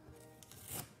it.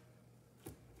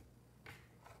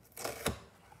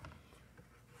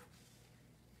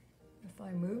 If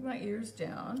I move my ears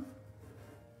down,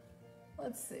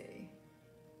 let's see.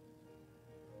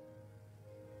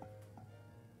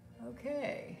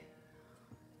 Okay,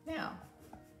 now,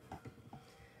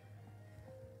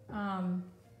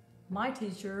 my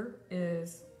teacher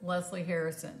is Leslie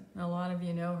Harrison. A lot of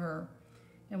you know her.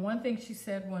 And one thing she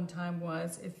said one time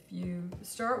was, if you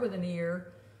start with an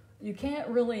ear, you can't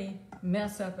really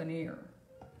mess up an ear.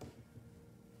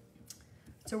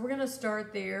 So we're gonna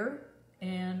start there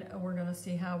and we're gonna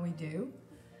see how we do.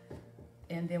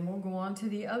 And then we'll go on to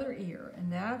the other ear,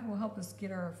 and that will help us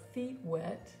get our feet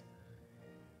wet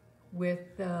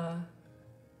with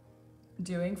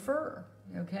doing fur,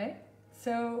 okay?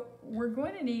 So we're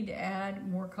going to need to add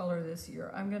more color this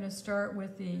year. I'm going to start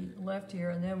with the left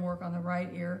ear and then work on the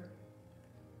right ear.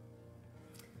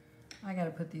 I got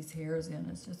to put these hairs in.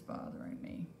 It's just bothering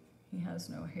me. He has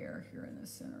no hair here in the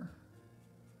center.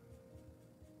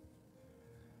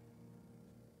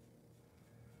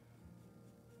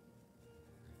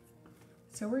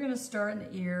 So we're going to start in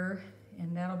the ear,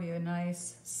 and that'll be a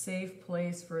nice, safe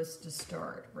place for us to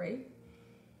start, right?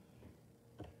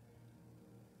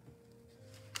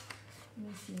 Let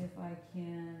me see if I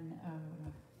can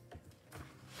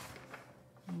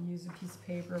use a piece of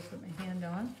paper, put my hand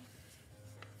on.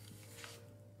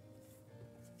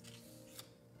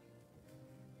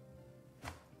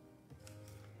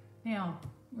 Now,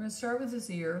 we're going to start with this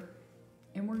ear,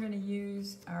 and we're going to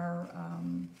use our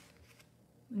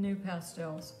new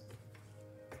pastels.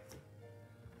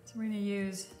 So we're going to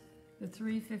use the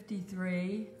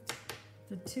 353,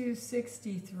 the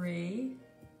 263,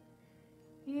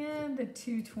 and the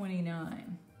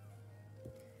 229.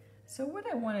 So what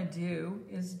I want to do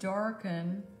is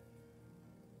darken,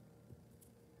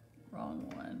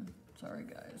 wrong one, sorry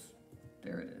guys,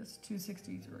 there it is,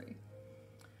 263.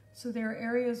 So there are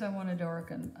areas I want to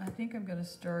darken. I think I'm going to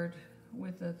start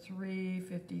with the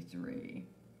 353.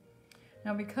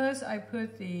 Now because I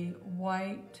put the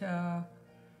white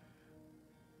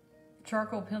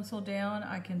charcoal pencil down,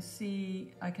 I can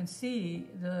see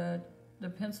the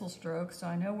pencil stroke, so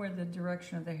I know where the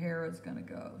direction of the hair is going to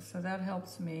go. So that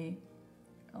helps me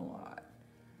a lot.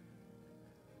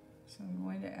 So I'm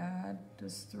going to add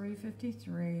this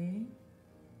 353.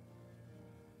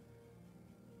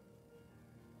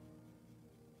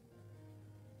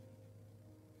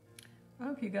 I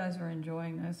hope you guys are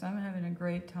enjoying this. I'm having a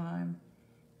great time.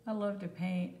 I love to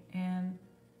paint, and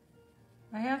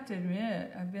I have to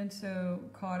admit, I've been so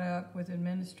caught up with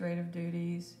administrative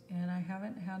duties, and I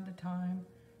haven't had the time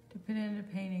to put into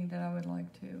painting that I would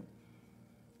like to.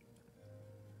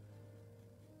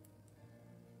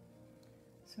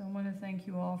 So I want to thank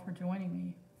you all for joining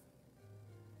me.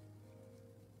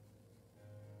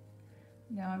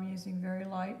 Now I'm using very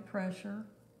light pressure.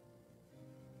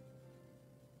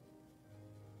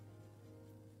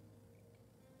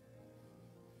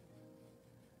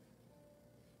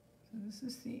 So this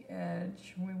is the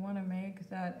edge. We want to make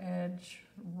that edge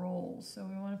roll. So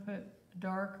we want to put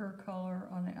darker color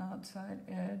on the outside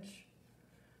edge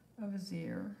of his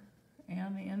ear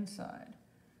and the inside.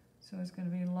 So it's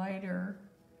going to be lighter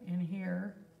in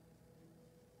here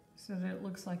so that it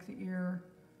looks like the ear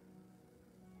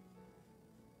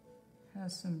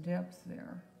has some depth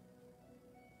there.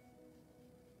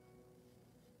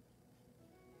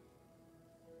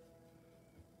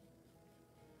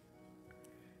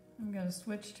 I'm going to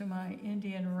switch to my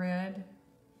Indian red.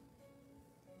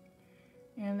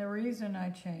 And the reason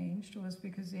I changed was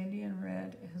because Indian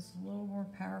red has a little more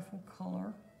powerful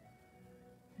color.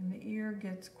 And the ear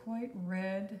gets quite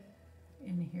red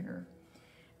in here.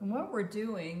 And what we're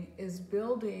doing is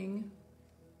building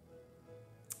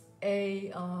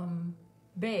a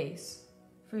base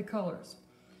for the colors.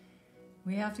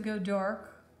 We have to go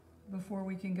dark before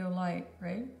we can go light,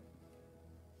 right?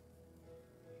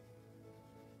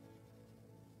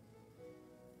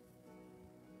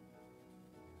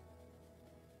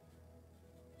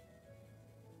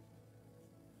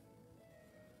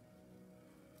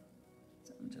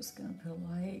 I'm just going to put a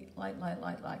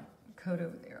light coat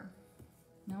over there.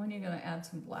 Now we're going to add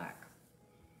some black.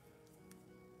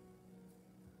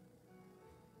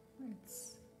 I'm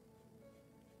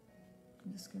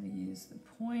just going to use the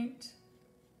point.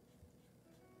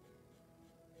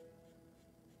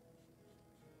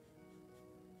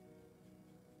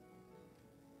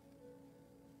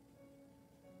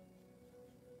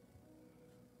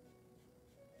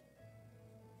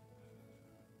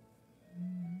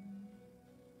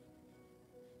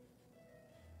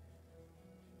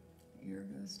 Ear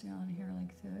goes down here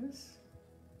like this.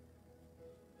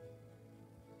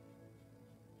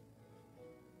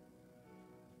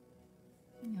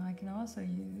 Now I can also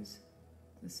use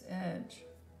this edge.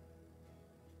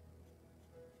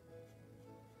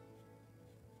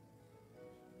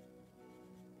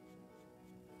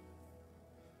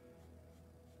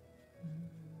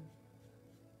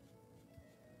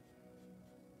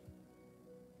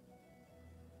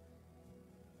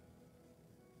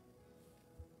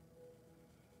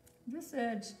 This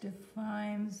edge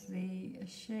defines the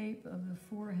shape of the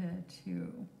forehead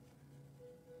too.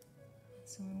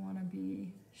 So we want to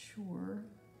be sure.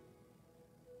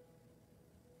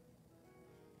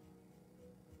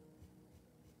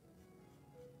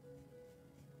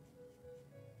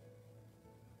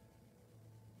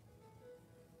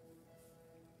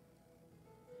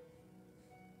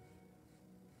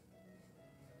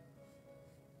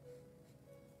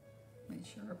 Let me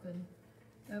sharpen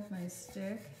up my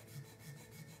stick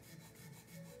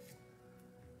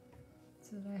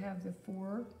so that I have the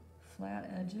 4 flat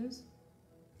edges.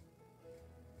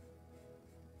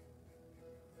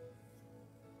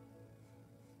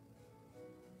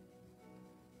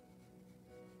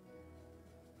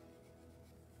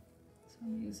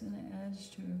 I'm using an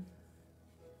edge to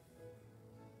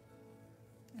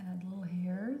add little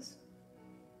hairs.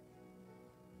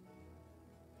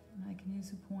 And I can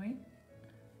use a point.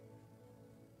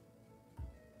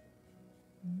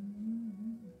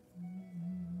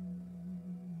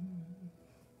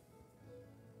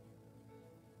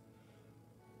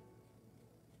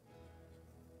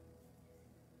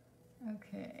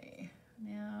 Okay,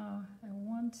 now I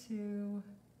want to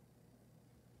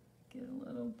get a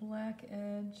little black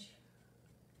edge.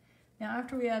 Now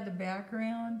after we add the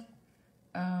background,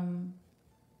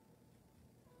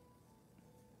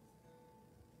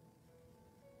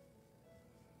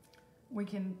 we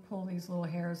can pull these little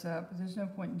hairs up, but there's no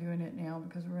point in doing it now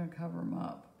because we're going to cover them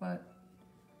up. But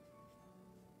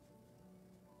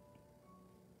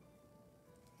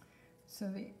so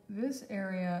this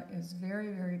area is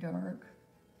very, very dark.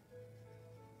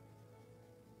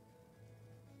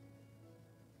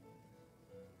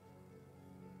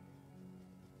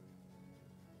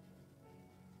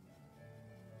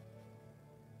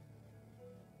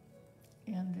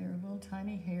 And there are little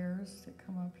tiny hairs that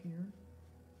come up here.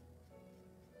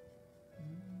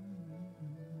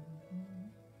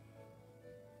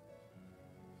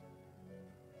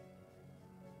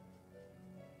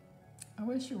 I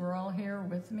wish you were all here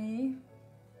with me,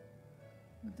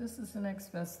 but this is the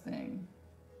next best thing.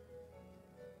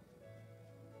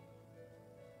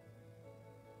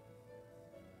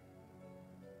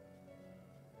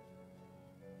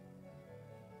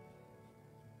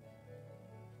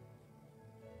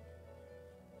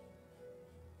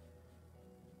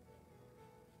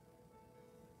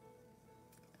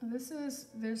 This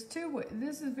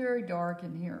is very dark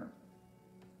in here.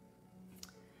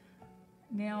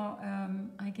 Now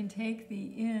I can take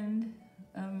the end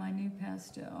of my new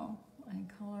pastel and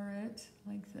color it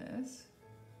like this.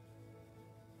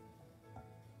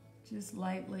 Just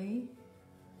lightly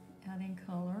adding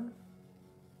color,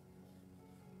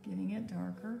 getting it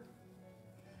darker.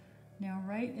 Now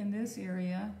right in this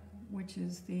area, which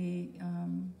is the,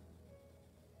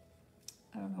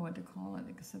 I don't know what to call it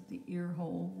except the ear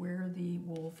hole where the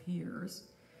wolf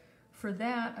hears. For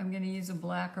that, I'm going to use a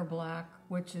blacker black,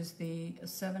 which is the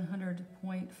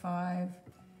 700.5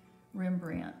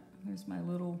 Rembrandt. There's my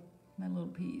little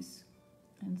piece,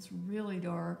 and it's really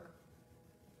dark.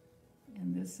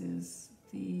 And this is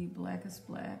the blackest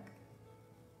black.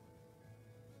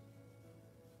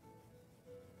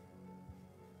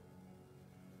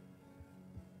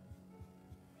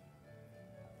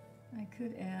 I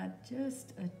could add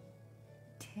just a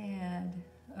tad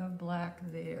of black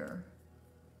there.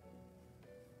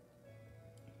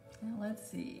 Now let's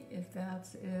see if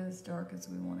that's as dark as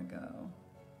we want to go.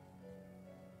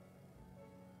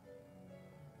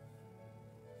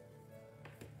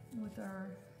 With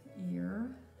our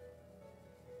ear.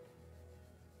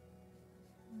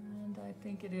 And I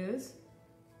think it is.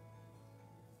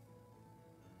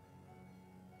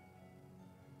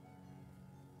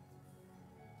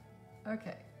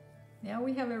 Okay, now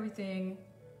we have everything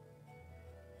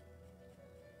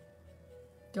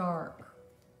dark.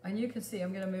 And you can see,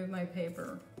 I'm going to move my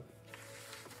paper.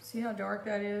 See how dark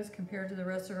that is compared to the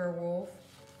rest of our wolf?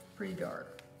 Pretty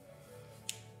dark.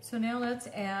 So now let's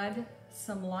add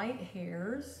some light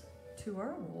hairs to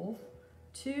our wolf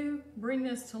to bring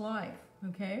this to life,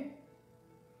 okay?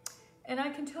 And I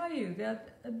can tell you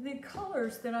that the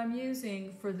colors that I'm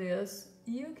using for this,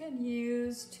 you can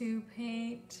use to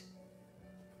paint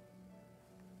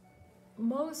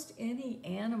most any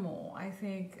animal, I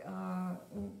think,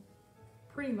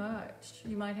 pretty much.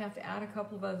 You might have to add a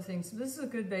couple of other things. So this is a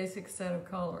good basic set of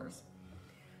colors.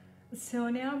 So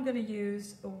now I'm going to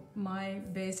use my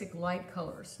basic light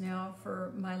colors. Now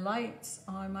for my lights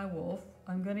on my wolf,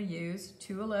 I'm going to use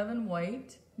 211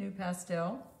 white, new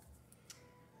pastel,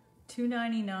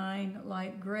 299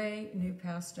 light gray, new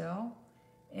pastel,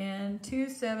 and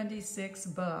 276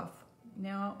 buff.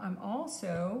 Now I'm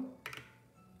also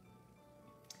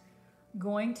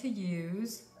going to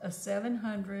use a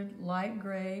 700 light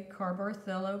gray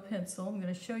Carbothello pencil. I'm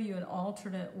going to show you an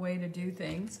alternate way to do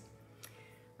things.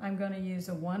 I'm going to use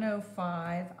a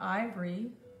 105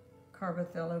 ivory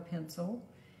Carbothello pencil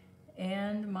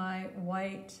and my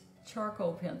white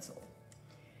charcoal pencil.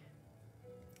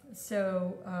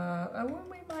 So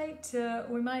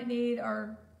we might need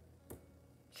our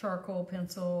charcoal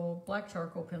pencil, black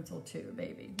charcoal pencil too,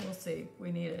 maybe. We'll see.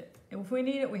 We need it. If we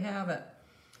need it, we have it.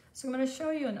 So I'm going to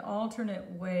show you an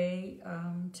alternate way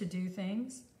to do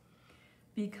things,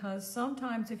 because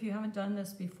sometimes if you haven't done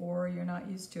this before, you're not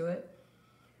used to it,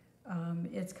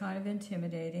 it's kind of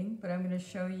intimidating, but I'm going to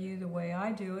show you the way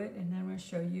I do it, and then I'm going to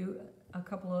show you a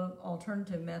couple of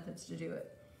alternative methods to do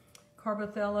it.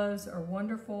 Carbothellos are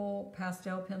wonderful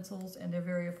pastel pencils and they're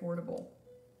very affordable.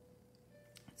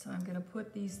 So I'm going to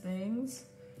put these things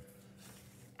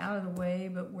out of the way,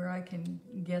 but where I can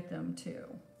get them to.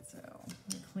 So I'm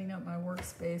going to clean up my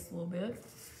workspace a little bit,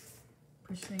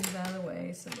 push things out of the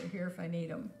way so they're here if I need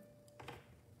them.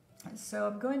 So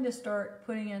I'm going to start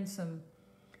putting in some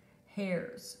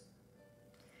hairs.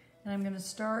 And I'm going to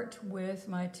start with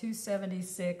my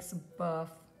 276 buff.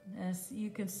 As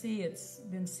you can see, it's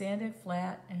been sanded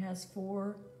flat. It has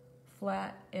 4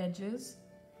 flat edges.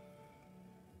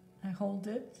 I hold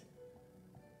it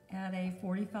at a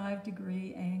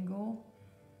 45-degree angle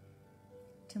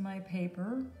to my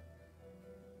paper.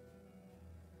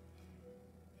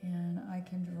 And I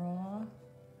can draw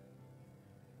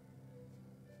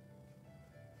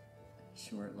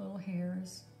short little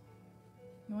hairs.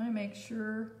 You want to make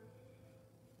sure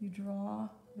you draw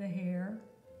the hair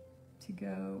to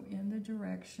go in the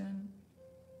direction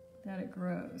that it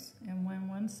grows. And when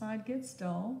one side gets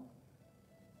dull,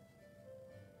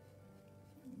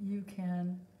 you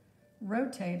can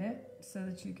rotate it so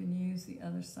that you can use the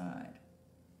other side.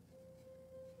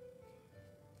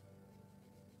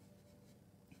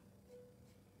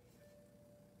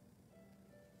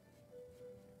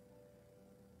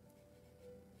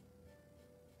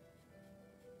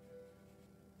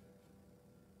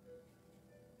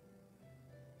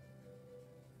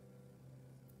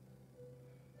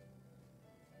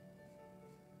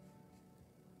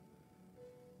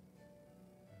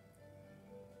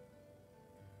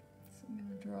 I'm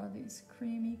going to draw these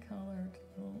creamy colored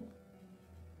little.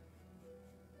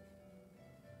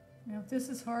 Now if this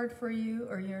is hard for you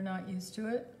or you're not used to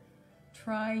it,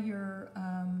 try your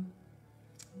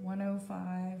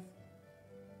 105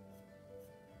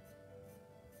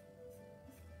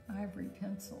 ivory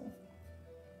pencil.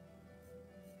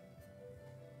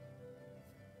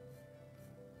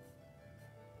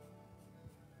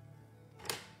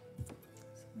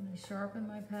 So I'm going to sharpen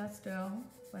my pastel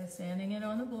by sanding it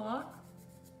on the block,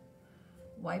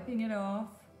 wiping it off.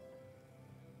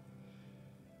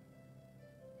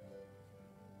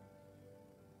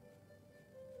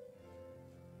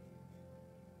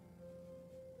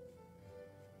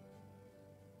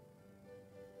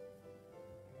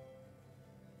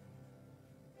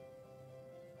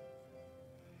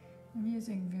 I'm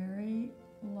using very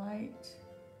light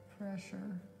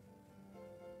pressure.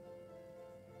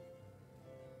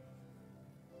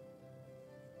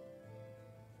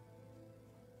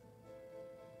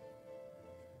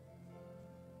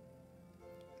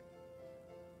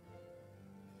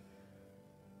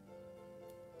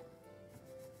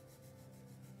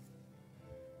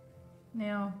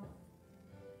 Now,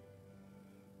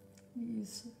 I'm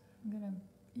going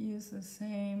to use the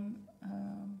same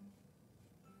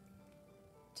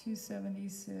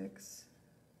 276.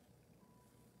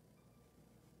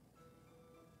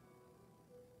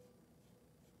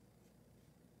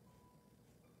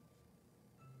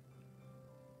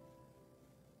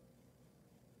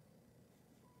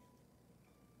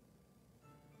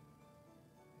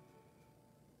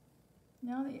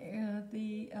 Now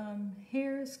the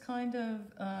hairs kind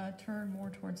of turn more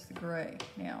towards the gray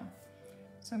now.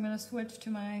 So I'm going to switch to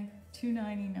my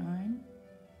 299.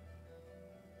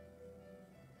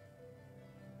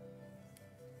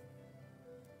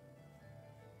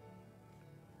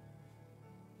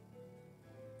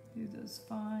 Do those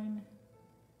fine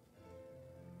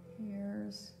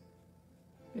hairs,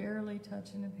 barely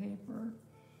touching the paper.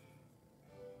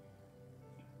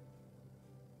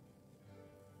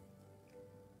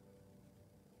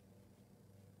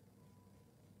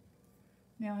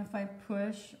 Now if I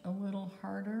push a little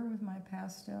harder with my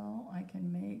pastel, I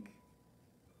can make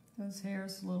those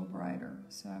hairs a little brighter.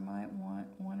 So I might want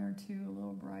 1 or 2 a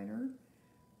little brighter.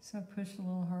 So I push a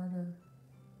little harder.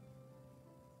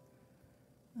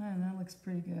 And that looks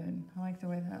pretty good. I like the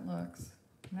way that looks.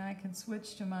 Now I can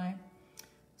switch to my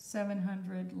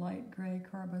 700 light gray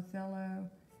Carbothello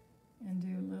and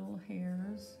do little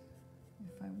hairs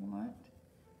if I want.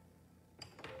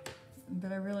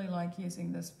 But I really like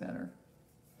using this better.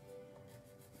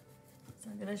 So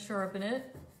I'm going to sharpen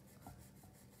it.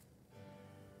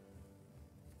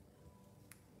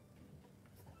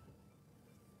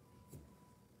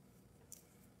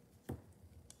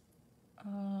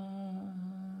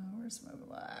 Where's my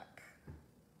black?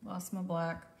 Lost my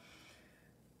black.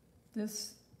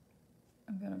 This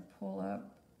I'm going to pull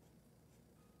up,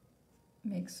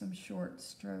 make some short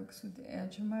strokes with the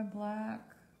edge of my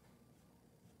black.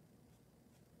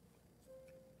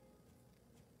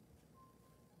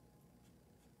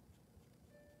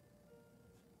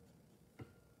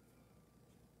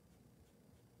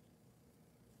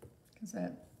 Because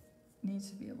that needs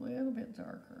to be a little bit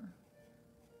darker.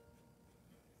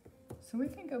 So we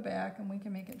can go back and we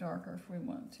can make it darker if we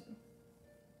want to.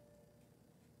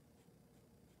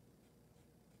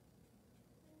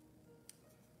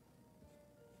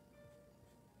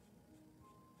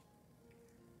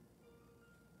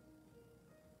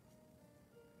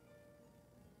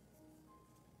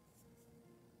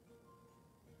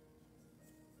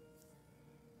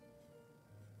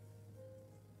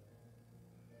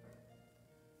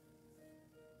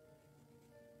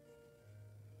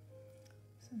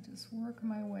 And just work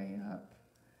my way up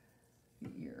the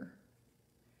ear.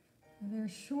 And they're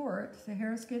short, the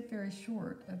hairs get very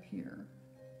short up here.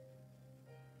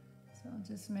 So I'll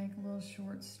just make little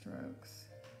short strokes.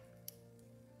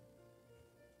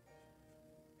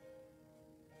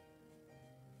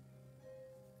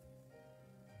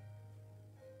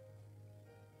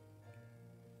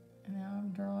 And now I'm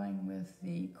drawing with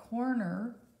the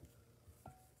corner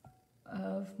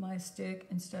of my stick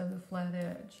instead of the flat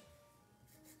edge.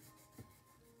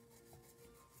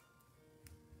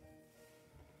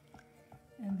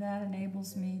 And that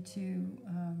enables me to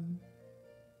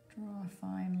draw a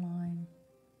fine line.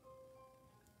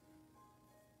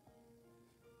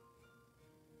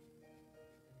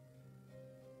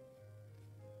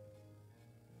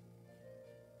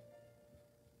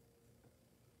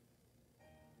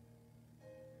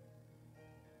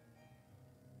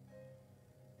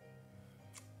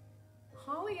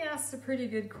 Holly asked a pretty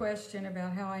good question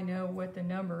about how I know what the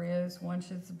number is once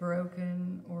it's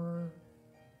broken or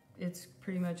it's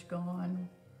pretty much gone.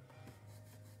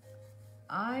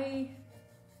 I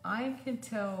can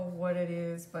tell what it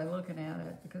is by looking at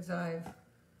it because I've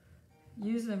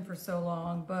used them for so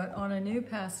long, but on a new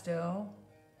pastel,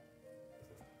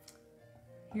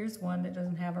 here's one that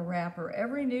doesn't have a wrapper.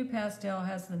 Every new pastel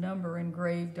has the number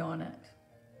engraved on it.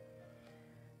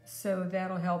 So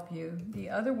that'll help you. The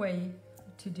other way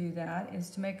to do that is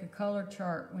to make a color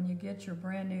chart. When you get your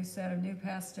brand new set of new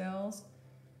pastels,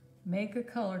 make a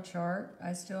color chart.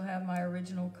 I still have my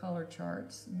original color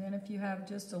charts. And then if you have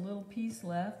just a little piece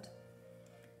left,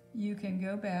 you can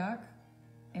go back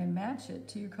and match it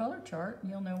to your color chart and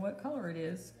you'll know what color it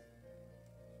is.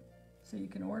 So you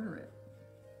can order it.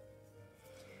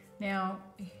 Now,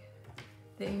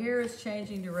 the hair is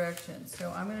changing direction,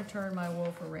 so I'm going to turn my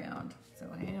wolf around. So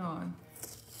hang on.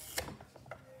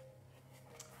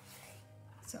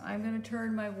 So I'm going to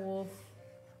turn my wolf,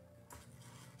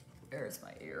 there's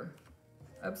my ear,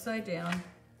 upside down.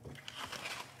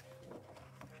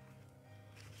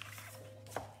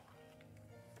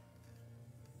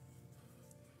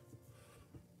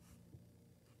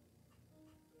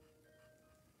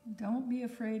 Don't be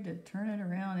afraid to turn it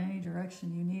around any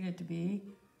direction you need it to be.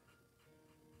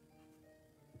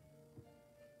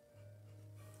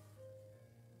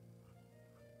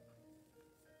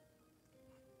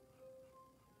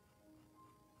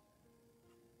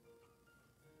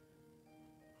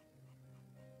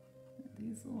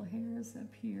 These little hairs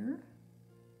up here.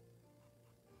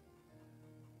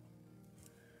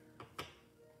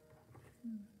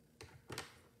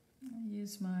 I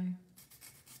use my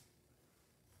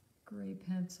gray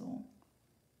pencil.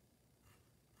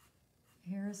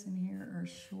 Hairs in here are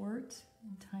short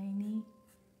and tiny.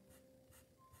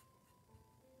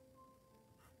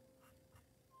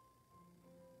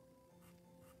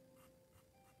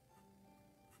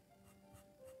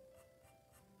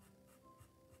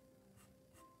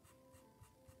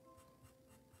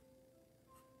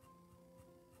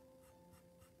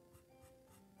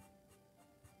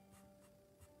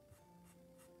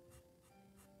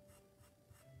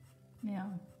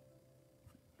 Now,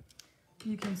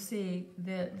 you can see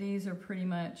that these are pretty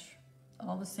much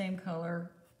all the same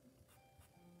color.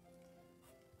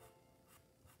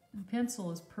 The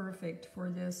pencil is perfect for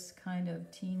this kind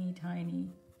of teeny tiny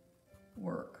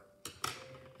work.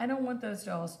 I don't want those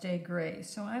to all stay gray,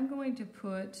 so I'm going to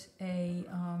put a,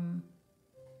 I'm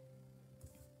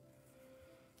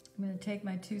going to take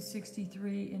my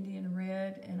 263 Indian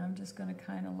Red and I'm just going to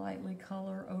kind of lightly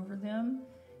color over them.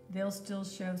 They'll still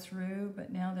show through,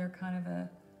 but now they're kind of a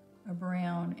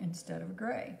brown instead of a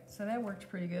gray. So that worked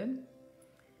pretty good.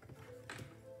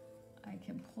 I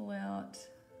can pull out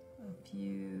a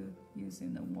few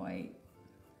using the white,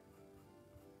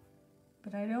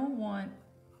 but I don't want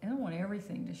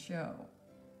everything to show.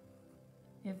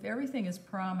 If everything is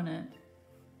prominent,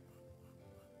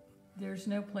 there's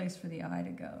no place for the eye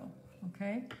to go,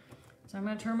 okay? So I'm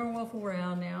gonna turn my wolf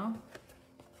around now.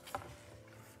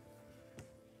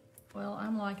 Well,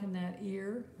 I'm liking that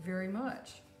ear very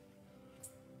much.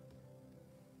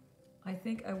 I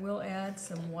think I will add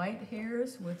some white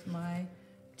hairs with my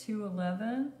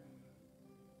 211.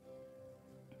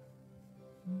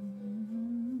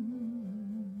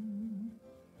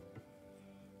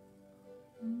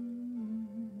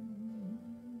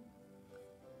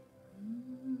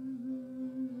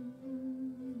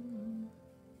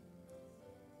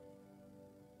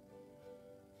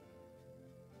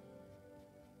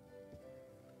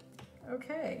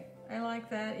 Okay, I like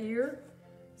that ear.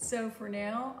 So for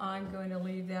now, I'm going to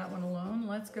leave that one alone.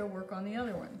 Let's go work on the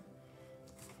other one.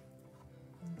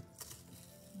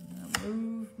 I'm gonna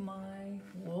move my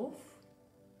wolf,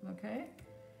 okay?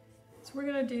 So we're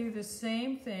gonna do the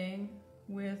same thing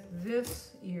with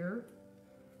this ear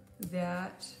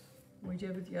that we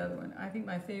did with the other one. I think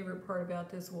my favorite part about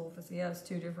this wolf is he has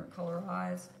two different color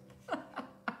eyes.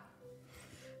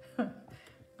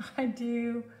 I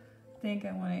do think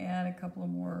I want to add a couple of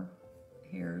more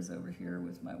hairs over here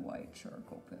with my white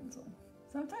charcoal pencil.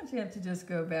 Sometimes you have to just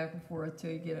go back and forth till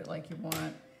you get it like you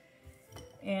want.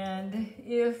 And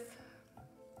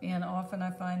often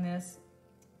I find this,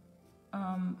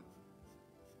 I'm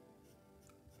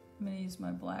going to use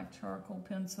my black charcoal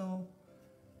pencil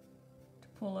to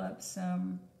pull up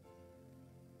some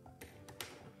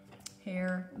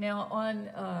hair. Now on,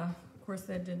 of course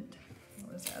that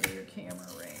was out of your camera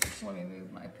range. Let me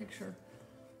move my picture.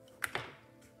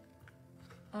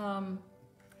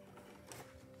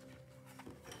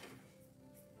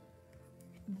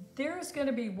 There's going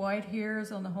to be white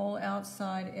hairs on the whole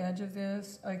outside edge of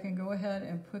this. I can go ahead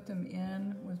and put them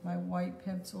in with my white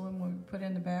pencil, and when we put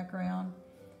in the background,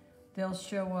 they'll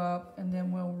show up and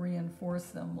then we'll reinforce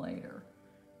them later.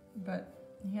 But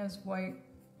he has white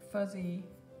fuzzy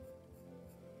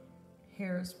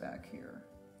hairs back here.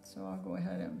 So I'll go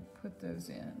ahead and put those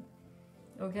in.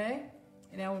 Okay?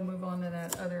 And now we'll move on to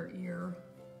that other ear.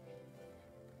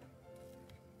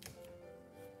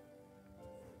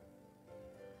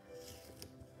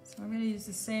 So I'm going to use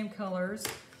the same colors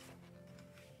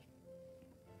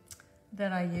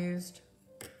that I used.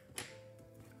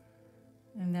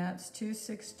 And that's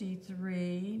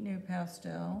 263 New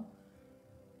Pastel,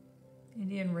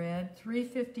 Indian Red,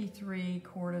 353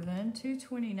 Cordovan,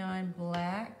 229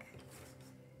 Black,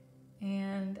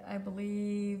 and I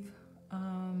believe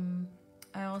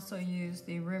I also used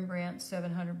the Rembrandt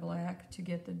 700 Black to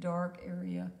get the dark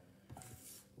area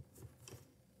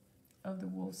of the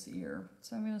wolf's ear.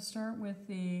 So I'm going to start with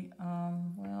the,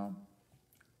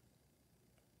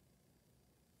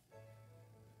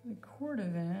 the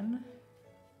Cordovan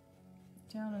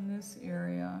down in this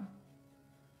area.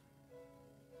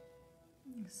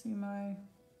 You see my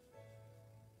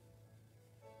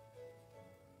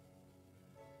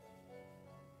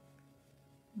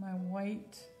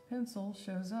white pencil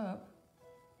shows up.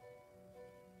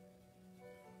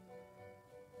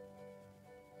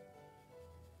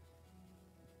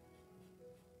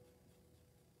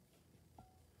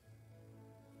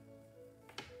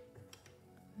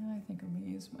 And I think I'm going to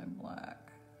use my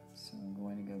black. So I'm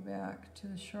going to go back to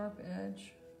the sharp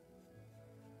edge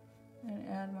and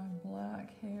add my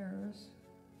black hairs.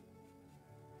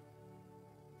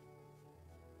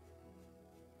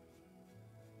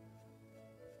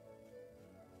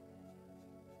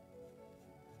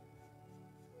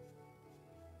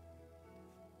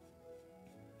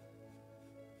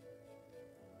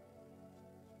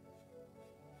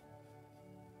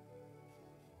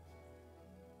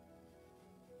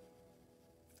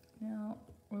 Now,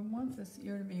 we want this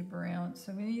ear to be brown,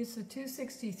 so I'm going to use the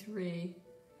 263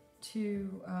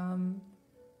 to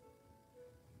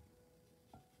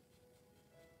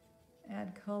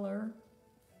add color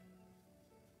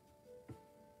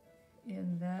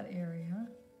in that area.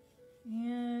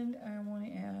 And I want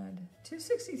to add,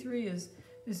 263 this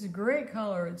is a great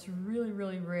color. It's really,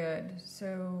 really red.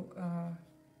 So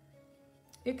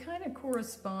it kind of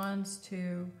corresponds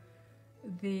to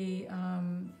the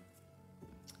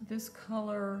this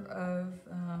color of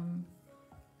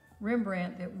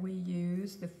Rembrandt that we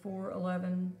use, the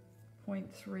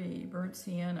 411.3 burnt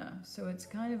sienna. So it's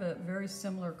kind of a very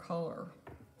similar color.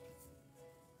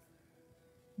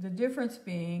 The difference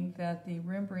being that the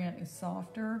Rembrandt is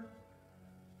softer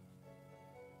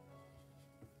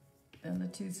than the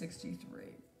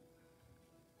 263.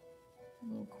 A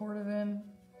little Cordovan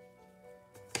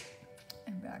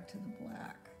and back to the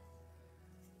black.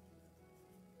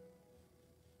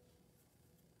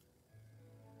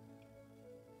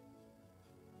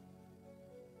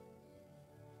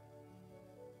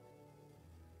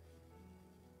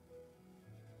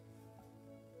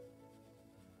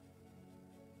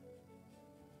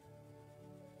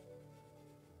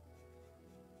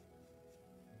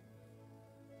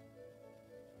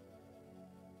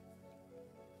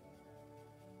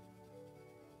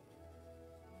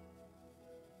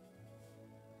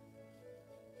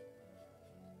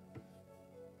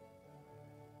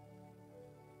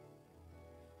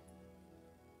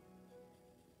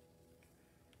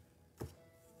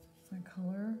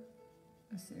 color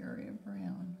this area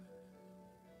brown.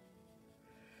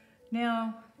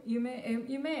 Now, you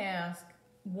may ask,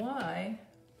 why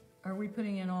are we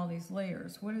putting in all these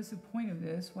layers? What is the point of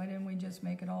this? Why didn't we just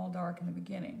make it all dark in the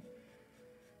beginning?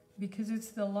 Because it's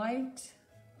the light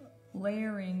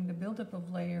layering, the buildup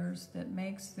of layers that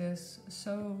makes this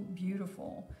so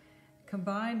beautiful.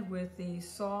 Combined with the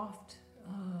soft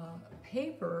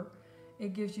paper,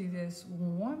 it gives you this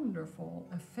wonderful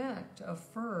effect of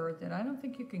fur that I don't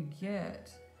think you can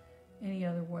get any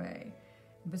other way.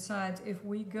 Besides, if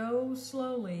we go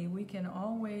slowly, we can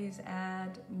always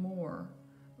add more.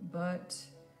 But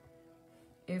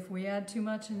if we add too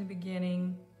much in the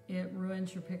beginning, it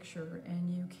ruins your picture,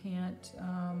 and you can't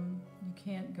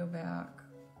go back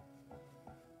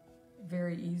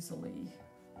very easily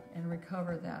and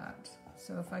recover that.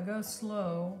 So if I go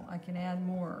slow, I can add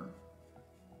more.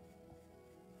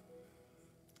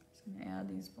 I'm going to add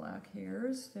these black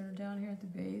hairs that are down here at the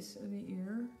base of the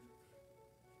ear.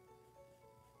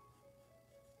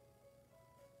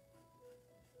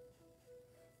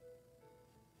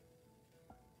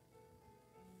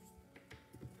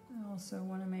 I also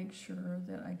want to make sure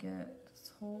that I get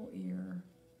this whole ear.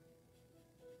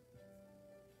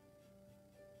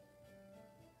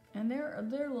 And there are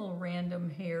little random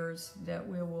hairs that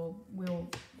we'll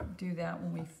do that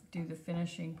when we do the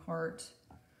finishing part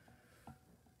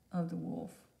of the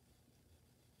wolf.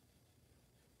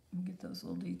 We'll get those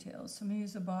little details. So I'm going to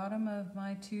use the bottom of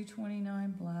my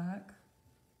 229 black.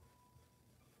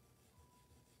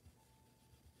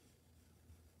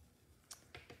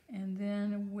 And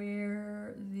then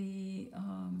where the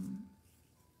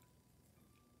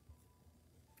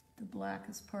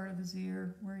blackest part of his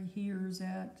ear, where he hears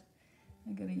at,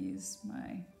 I'm going to use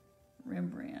my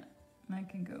Rembrandt. And I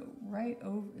can go right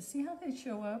over, see how they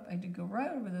show up? I did go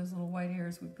right over those little white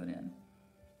hairs we put in.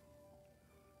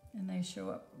 And they show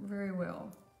up very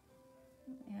well.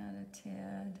 Add a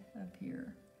tad up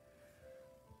here.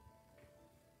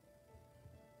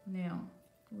 Now,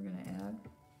 we're going to add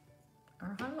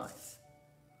our highlights.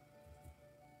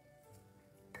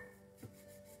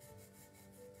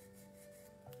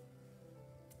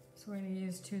 So we're going to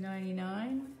use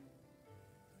 $2.99.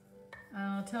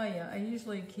 I'll tell you, I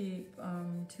usually keep 2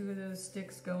 of those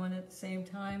sticks going at the same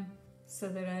time so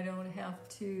that I don't have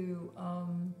to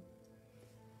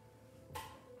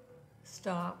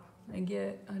stop and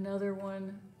get another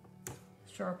one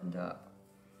sharpened up.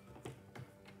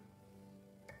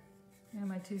 And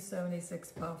my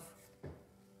 276 puff.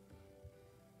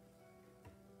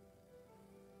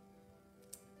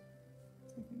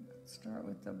 So you can start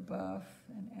with the buff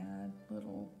and add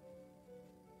little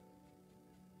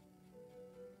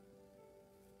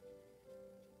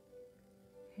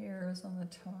hairs on the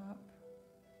top.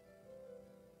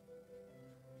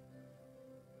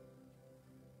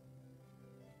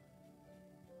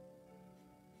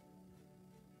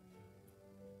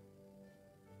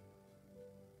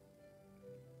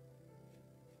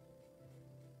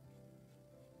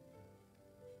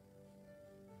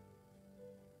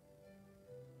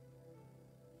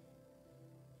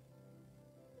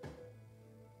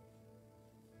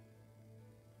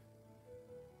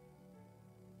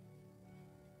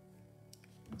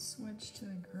 Switch to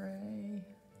the gray.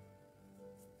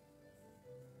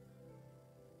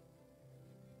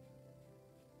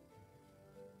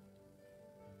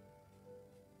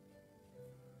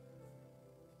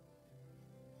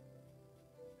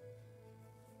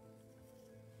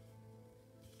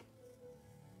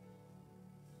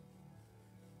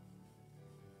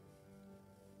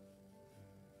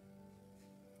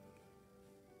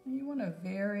 You want to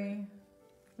vary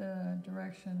the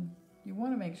direction. You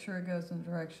want to make sure it goes in the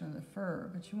direction of the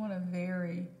fur, but you want to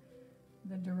vary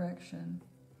the direction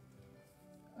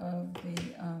of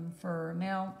the fur.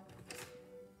 Now,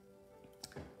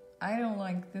 I don't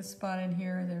like this spot in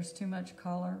here. There's too much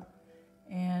color.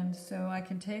 And so I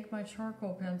can take my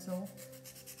charcoal pencil.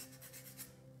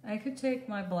 I could take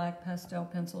my black pastel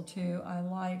pencil too. I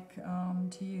like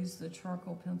to use the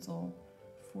charcoal pencil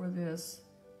for this.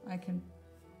 I can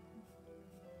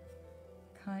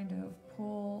kind of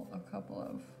pull a couple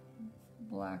of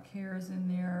black hairs in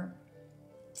there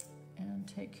and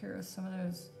take care of some of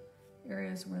those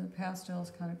areas where the pastel is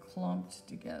kind of clumped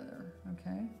together,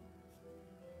 okay?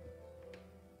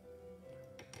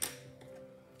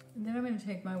 And then I'm going to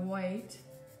take my white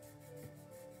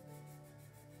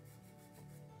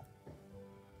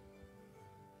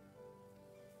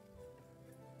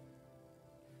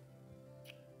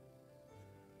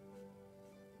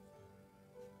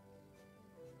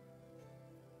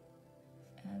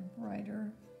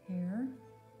brighter here.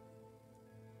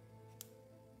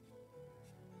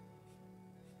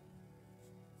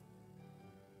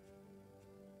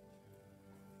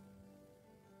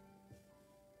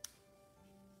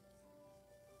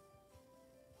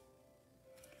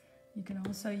 You can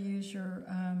also use your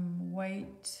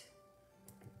white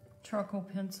charcoal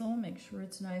pencil. Make sure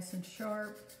it's nice and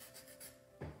sharp.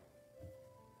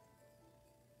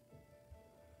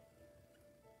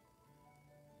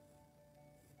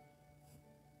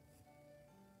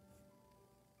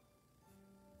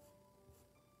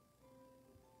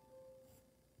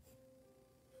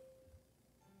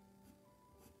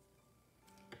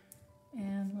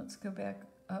 And let's go back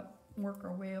up, work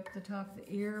our way up the top of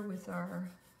the ear with our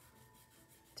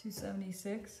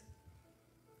 276.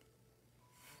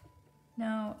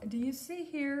 Now, do you see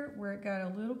here where it got a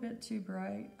little bit too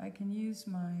bright? I can use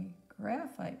my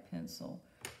graphite pencil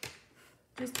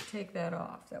just to take that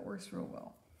off. That works real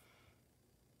well.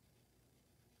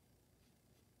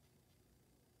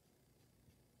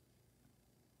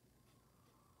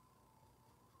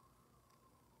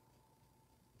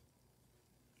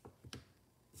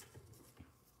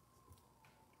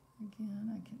 Again,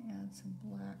 I can add some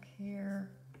black hair.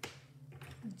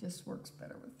 It just works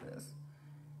better with this.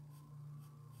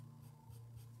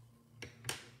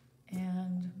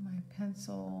 And my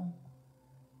pencil.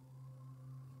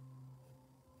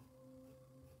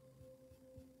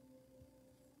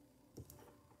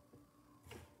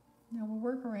 Now we'll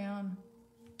work around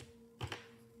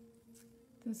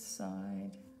this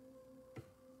side.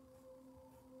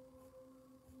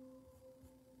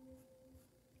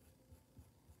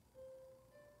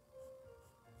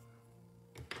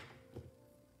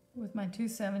 With my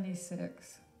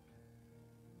 276.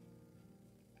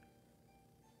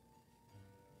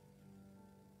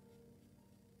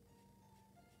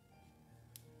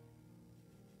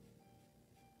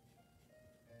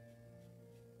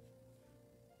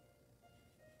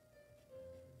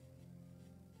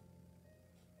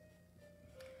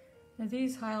 Now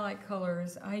these highlight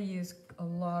colors, I use a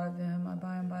lot of them. I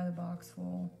buy them by the box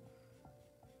full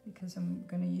because I'm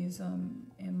going to use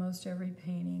them in most every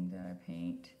painting that I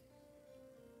paint.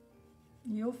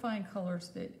 You'll find colors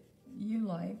that you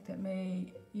like that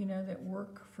may, that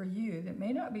work for you, that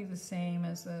may not be the same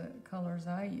as the colors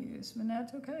I use, but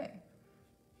that's okay.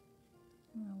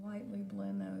 I'm going to lightly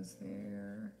blend those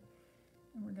there,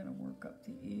 and we're going to work up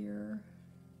the ear.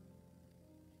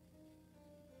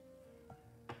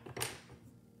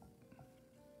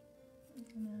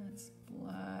 And then it's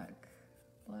black.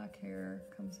 Black hair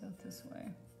comes out this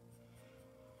way.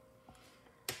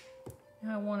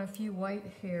 Now I want a few white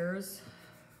hairs.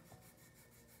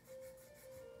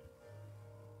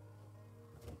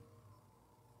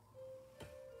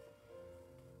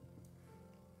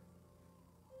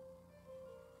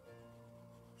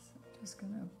 So I'm just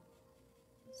gonna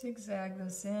zigzag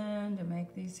this in to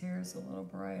make these hairs a little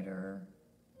brighter.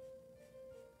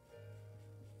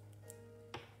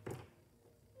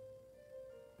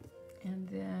 And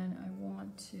then I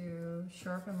want to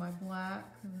sharpen my black,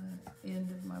 the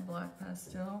end of my black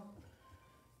pastel.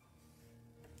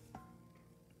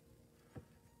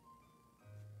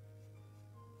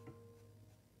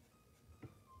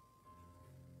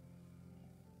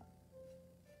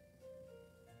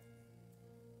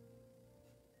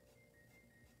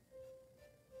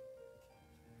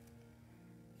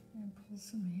 And pull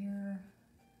some hair.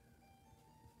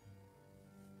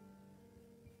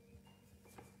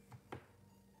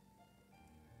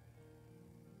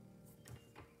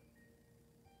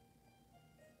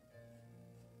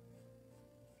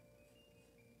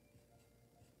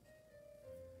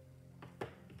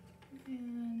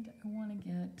 And I want to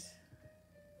get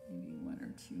maybe one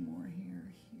or two more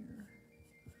hair here.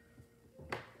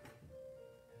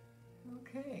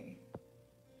 Okay,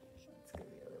 let's go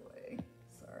the other way.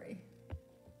 Sorry.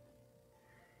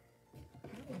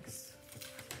 That looks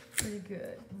pretty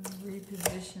good. I'm going to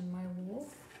reposition my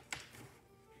wolf.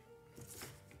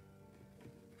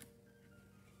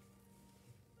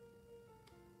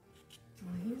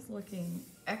 Well, he's looking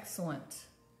excellent.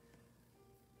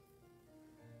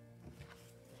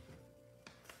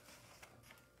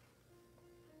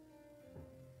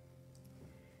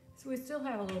 So we still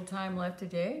have a little time left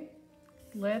today.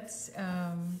 Let's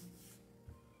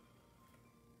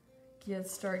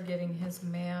start getting his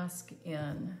mask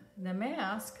in. The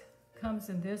mask comes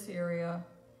in this area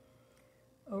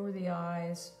over the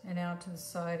eyes and out to the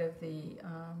side of the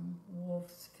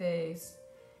wolf's face.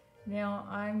 Now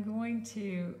I'm going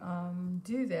to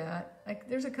do that.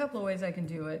 There's a couple of ways I can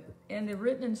do it. In the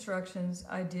written instructions,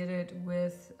 I did it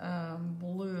with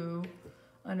blue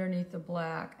underneath the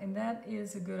black, and that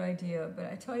is a good idea. But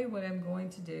I tell you what I'm going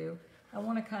to do. I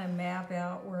want to kind of map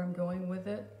out where I'm going with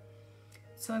it.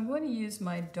 So I'm going to use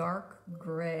my dark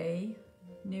gray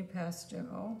new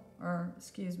pastel, or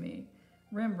excuse me,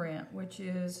 Rembrandt, which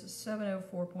is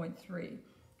 704.3.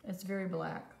 It's very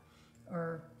black.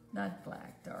 or not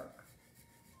black, dark.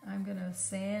 I'm going to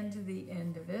sand the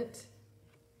end of it.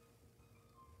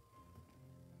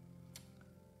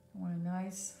 I want a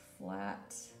nice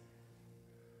flat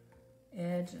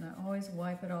edge, and I always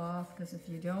wipe it off, because if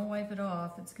you don't wipe it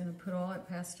off, it's going to put all that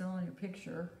pastel on your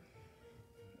picture.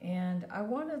 And I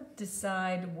want to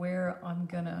decide where I'm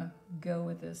going to go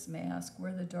with this mask,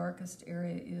 where the darkest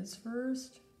area is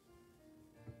first.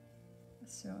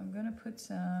 So I'm going to put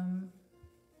some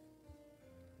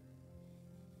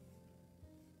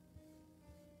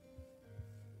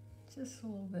just a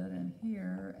little bit in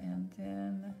here, and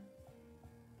then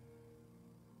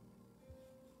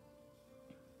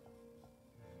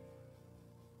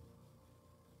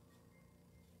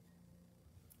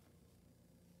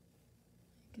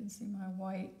you can see my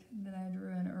white that I drew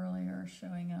in earlier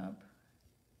showing up.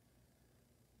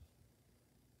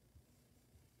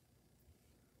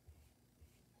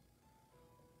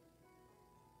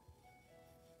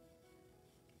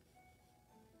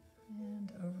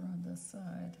 And over on this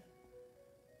side.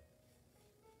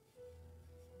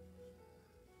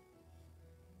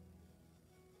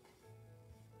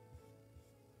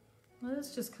 Well,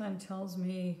 this just kind of tells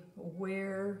me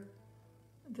where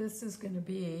this is going to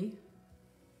be.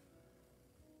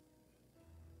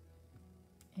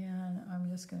 And I'm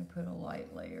just going to put a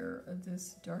light layer of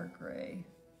this dark gray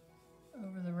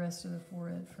over the rest of the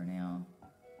forehead for now.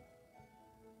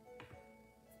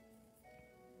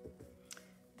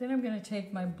 Then I'm going to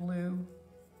take my blue,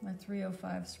 my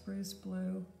 305 spruce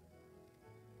blue,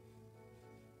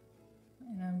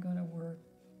 and I'm going to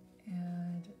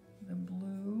add the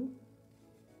blue.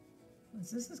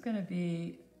 This is going to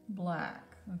be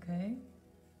black, okay?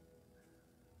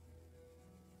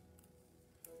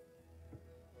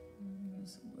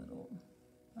 There's a little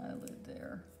eyelid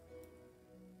there.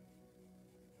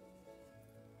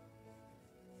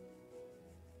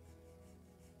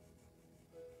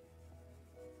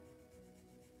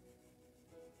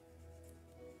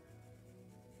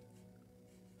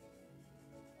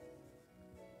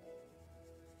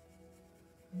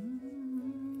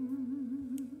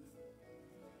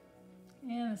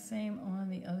 And the same on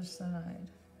the other side.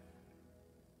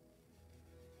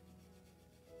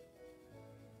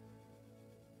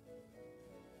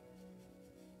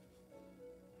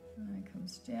 And it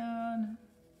comes down,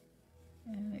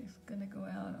 and it's going to go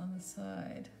out on the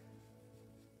side.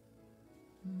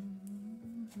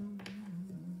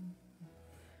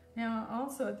 Now,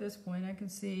 also at this point, I can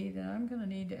see that I'm going to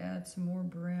need to add some more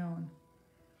brown.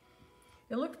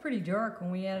 It looked pretty dark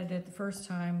when we added it the first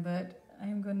time, but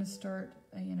I'm going to start,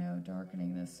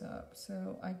 darkening this up.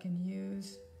 So I can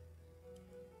use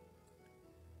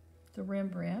the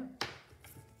Rembrandt,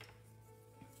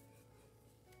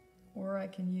 or I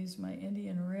can use my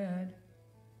Indian red.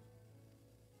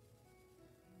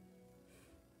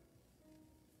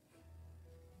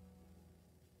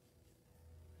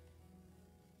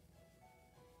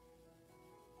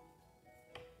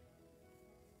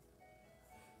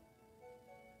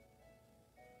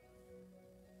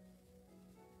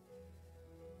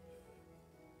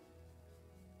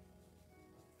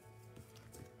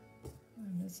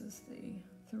 And this is the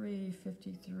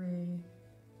 353.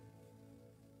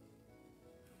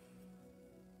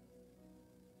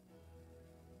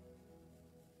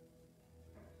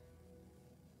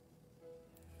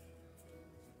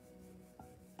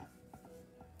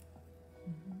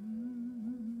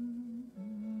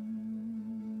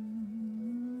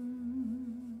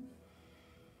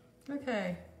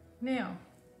 Okay, now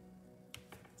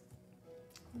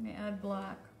let me add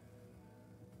black.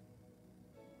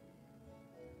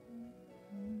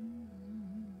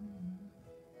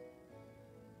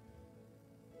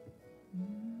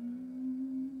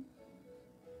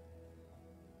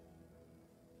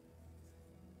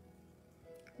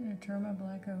 I'm going to turn my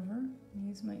black over,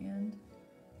 use my end.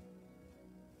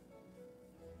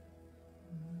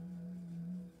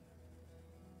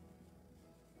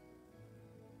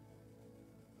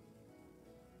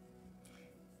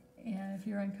 And if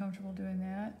you're uncomfortable doing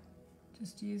that,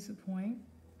 just use the point.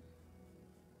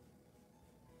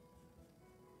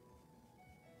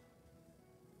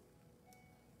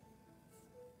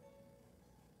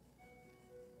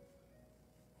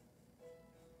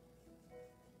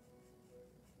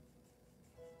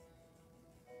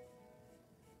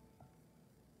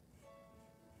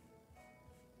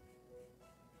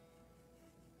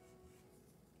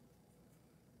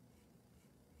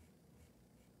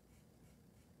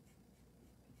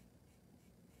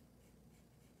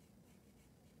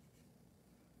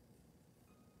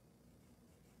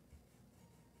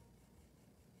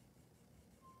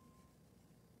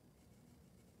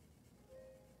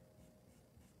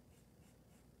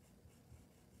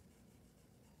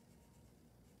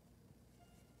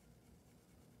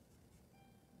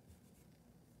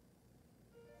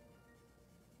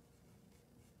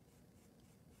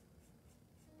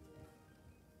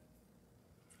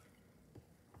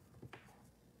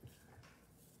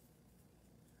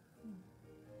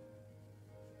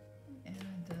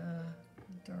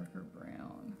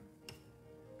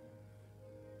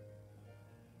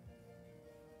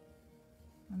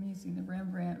 I'm using the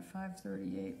Rembrandt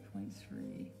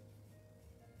 538.3.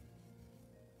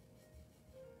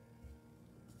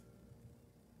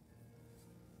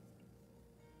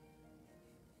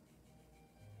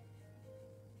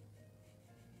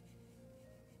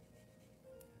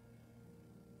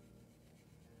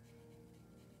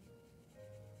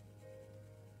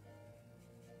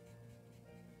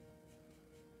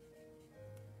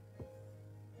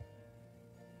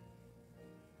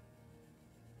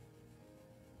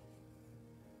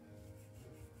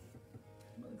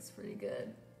 Looks pretty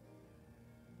good.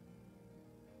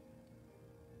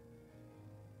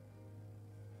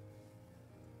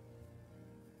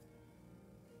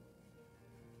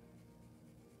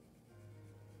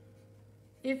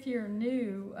 If you're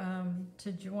new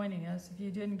to joining us, if you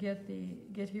didn't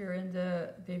get here in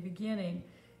the beginning,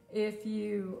 if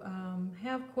you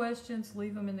have questions,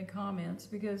 leave them in the comments,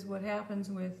 because what happens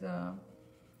with the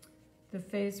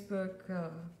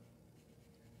Facebook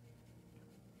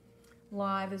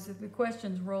Live is that the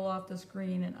questions roll off the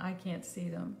screen and I can't see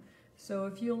them. So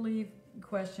if you'll leave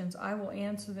questions, I will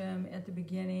answer them at the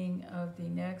beginning of the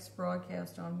next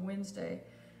broadcast on Wednesday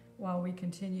while we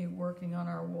continue working on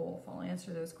our wolf. I'll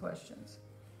answer those questions.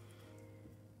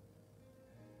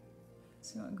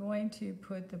 So I'm going to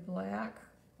put the black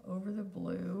over the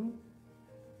blue.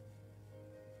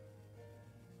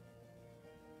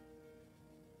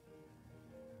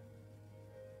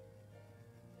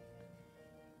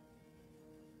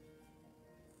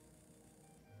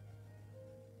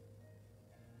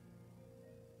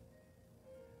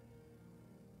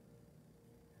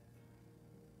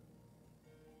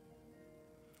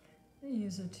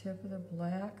 Use a tip of the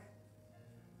black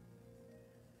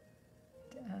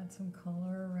to add some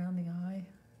color around the eye.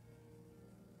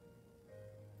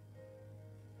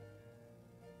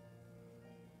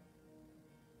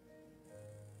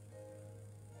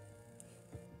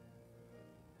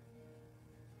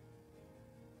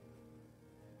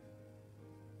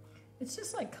 It's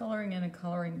just like coloring in a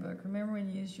coloring book. Remember when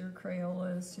you used your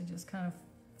Crayolas to just kind of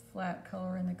flat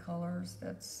color in the colors?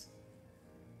 That's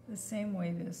the same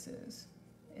way this is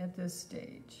at this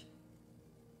stage.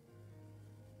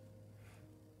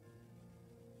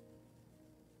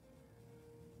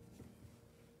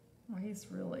 Well, he's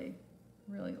really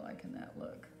liking that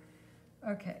look.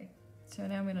 Okay, so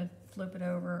now I'm going to flip it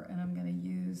over and I'm going to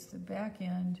use the back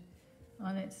end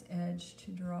on its edge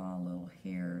to draw little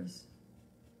hairs.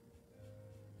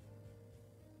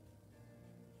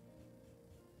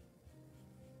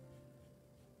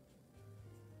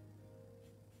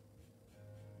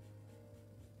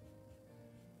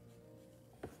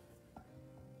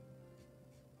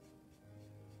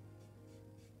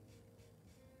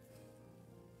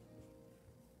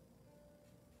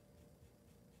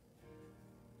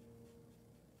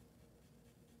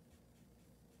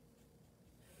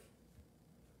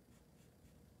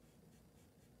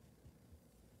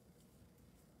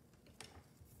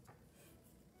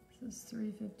 This is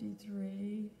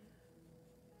 353.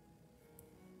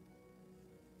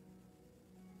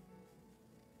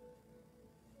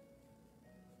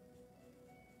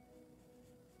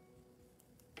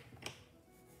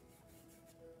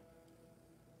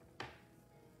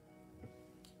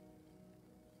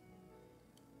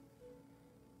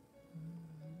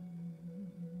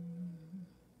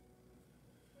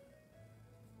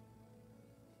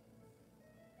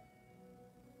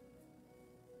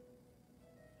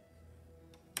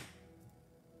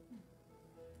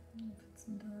 Put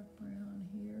some dark brown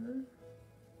here.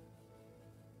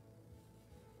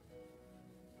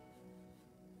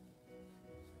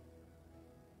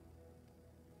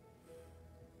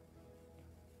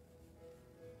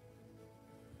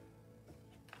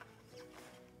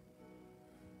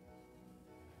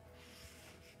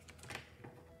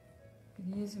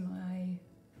 I'm using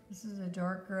this is a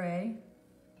dark gray.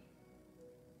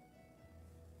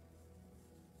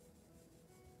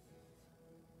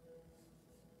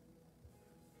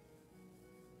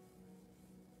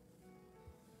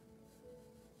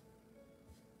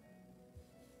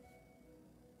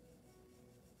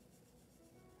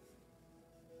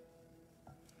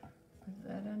 Put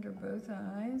that under both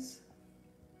eyes.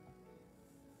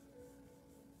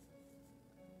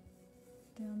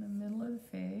 Down the middle of the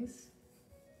face.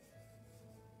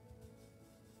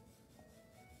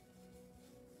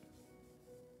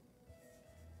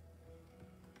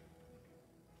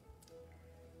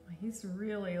 He's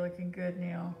really looking good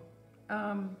now.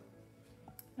 I'm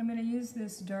going to use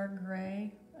this dark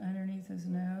gray underneath his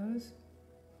nose.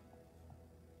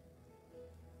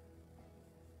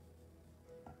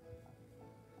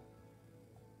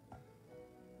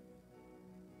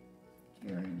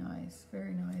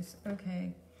 Very nice eyes.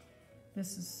 Okay,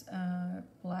 this is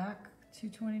black,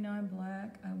 229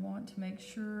 black. I want to make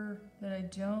sure that I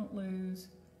don't lose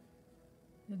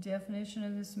the definition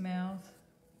of this mouth.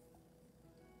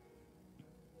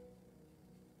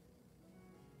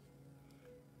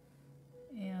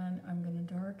 And I'm going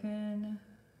to darken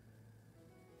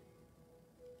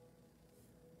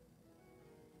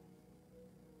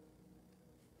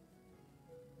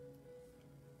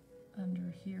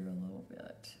under here a little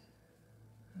bit.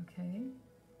 Okay.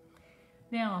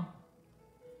 Now,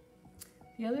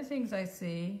 the other things I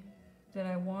see that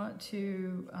I want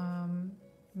to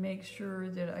make sure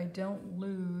that I don't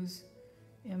lose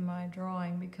in my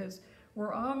drawing, because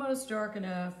we're almost dark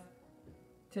enough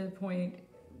to the point.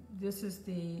 This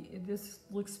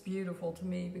looks beautiful to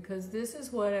me, because this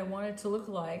is what I want it to look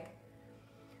like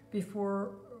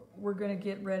before we're going to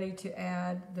get ready to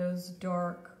add those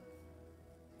dark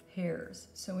hairs.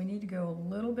 So we need to go a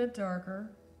little bit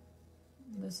darker.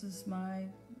 This is my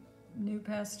new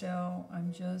pastel.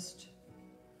 I'm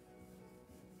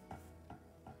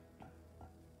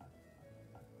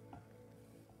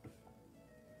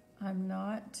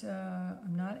not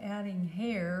adding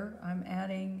hair, I'm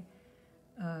adding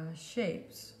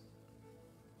shapes.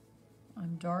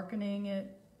 I'm darkening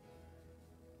it,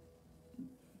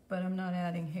 but I'm not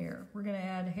adding hair. We're going to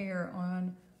add hair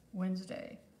on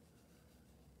Wednesday.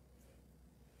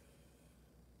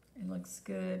 It looks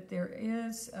good. There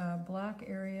is a black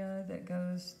area that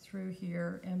goes through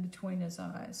here in between his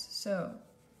eyes. So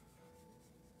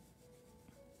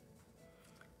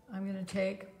I'm going to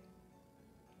take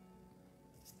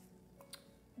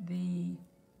the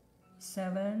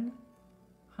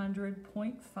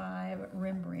 700.5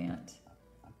 Rembrandt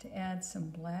to add some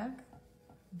black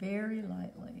very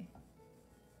lightly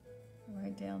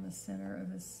right down the center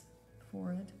of his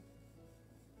forehead.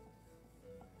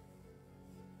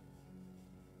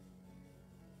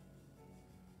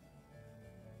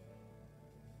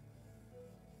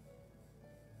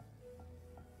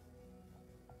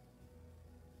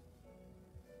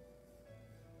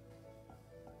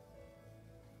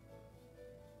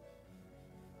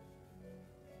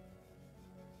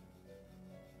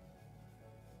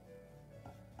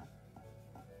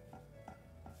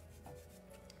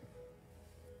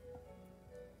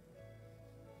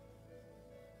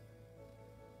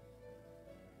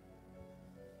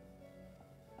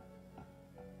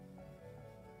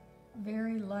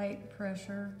 Very light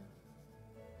pressure.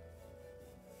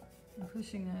 I'm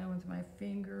pushing that with my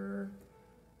finger.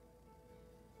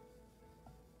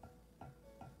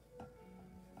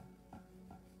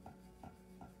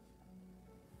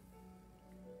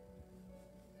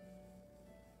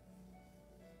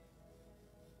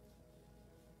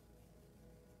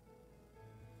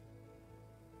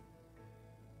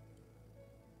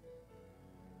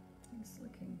 It's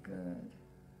looking good.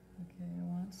 Okay, I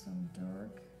want some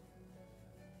dark.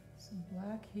 Some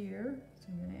black here, so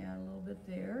I'm going to add a little bit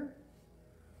there.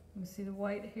 You can see the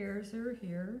white hairs that are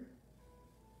here.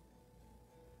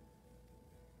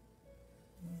 A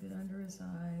little bit under his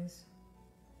eyes.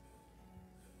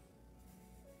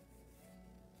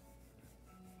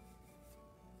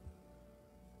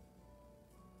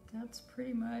 That's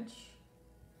pretty much,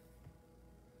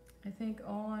 I think,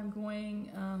 all I'm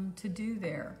going to do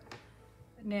there.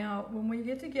 Now, when we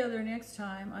get together next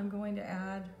time, we're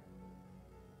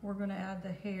going to add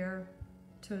the hair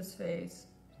to his face.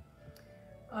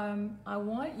 I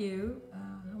want to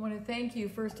thank you,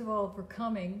 first of all, for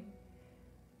coming.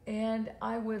 And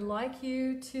I would like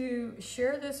you to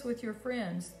share this with your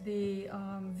friends. The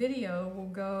video will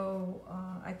go,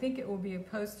 I think it will be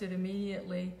posted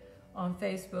immediately on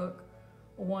Facebook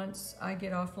once I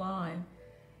get offline.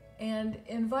 And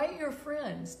invite your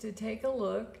friends to take a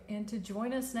look and to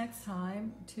join us next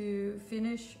time to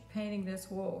finish painting this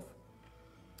wolf.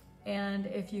 And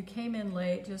if you came in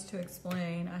late, just to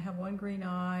explain, I have one green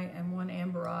eye and one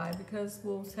amber eye, because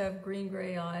wolves have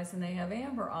green-gray eyes and they have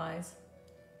amber eyes.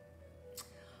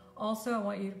 Also, I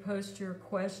want you to post your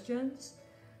questions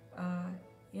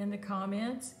in the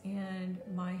comments, and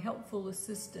my helpful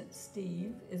assistant,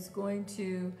 Steve, is going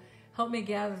to help me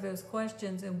gather those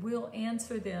questions, and we'll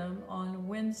answer them on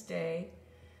Wednesday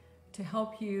to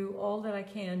help you all that I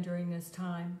can during this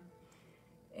time.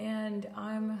 And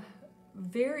I'm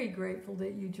very grateful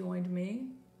that you joined me.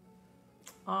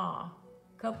 A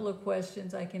couple of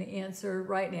questions I can answer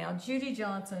right now. Judy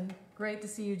Johnson, great to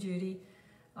see you, Judy.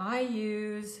 I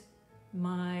use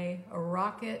my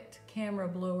rocket camera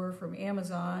blower from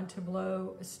Amazon to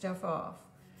blow stuff off.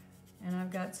 And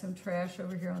I've got some trash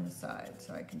over here on the side,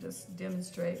 so I can just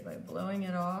demonstrate by blowing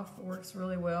it off. It works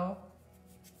really well.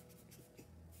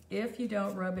 if you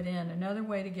don't rub it in. Another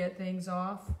way to get things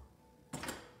off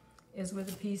is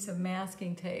with a piece of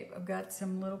masking tape. I've got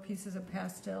some little pieces of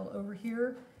pastel over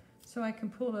here, so I can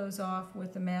pull those off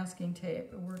with the masking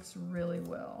tape. It works really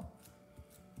well.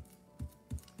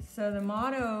 So the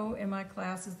motto in my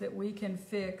class is that we can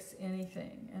fix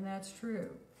anything, and that's true.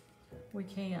 We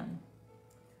can.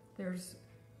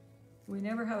 We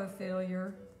never have a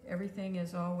failure. Everything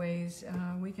is always,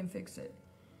 we can fix it.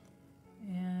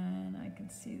 And I can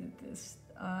see that this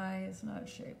eye is not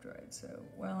shaped right, so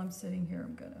while I'm sitting here,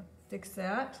 I'm gonna fix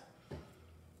that.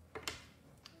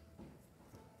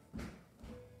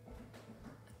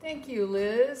 Thank you,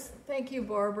 Liz. Thank you,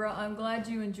 Barbara. I'm glad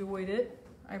you enjoyed it.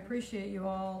 I appreciate you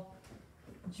all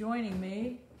joining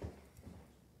me.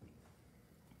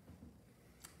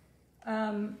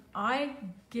 I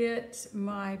get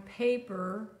my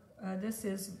paper, this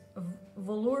is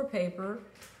velour paper,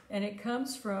 and it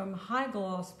comes from High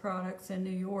Gloss Products in New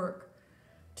York.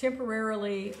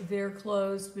 Temporarily, they're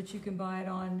closed, but you can buy it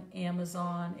on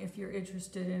Amazon if you're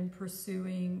interested in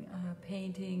pursuing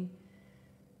painting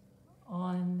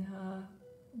on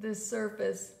this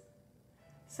surface.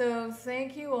 So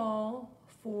thank you all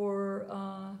for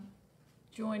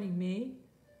joining me.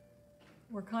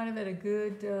 We're kind of at a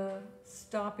good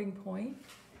stopping point.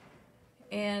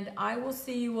 And I will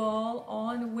see you all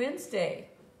on Wednesday.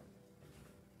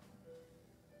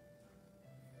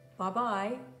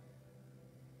 Bye-bye.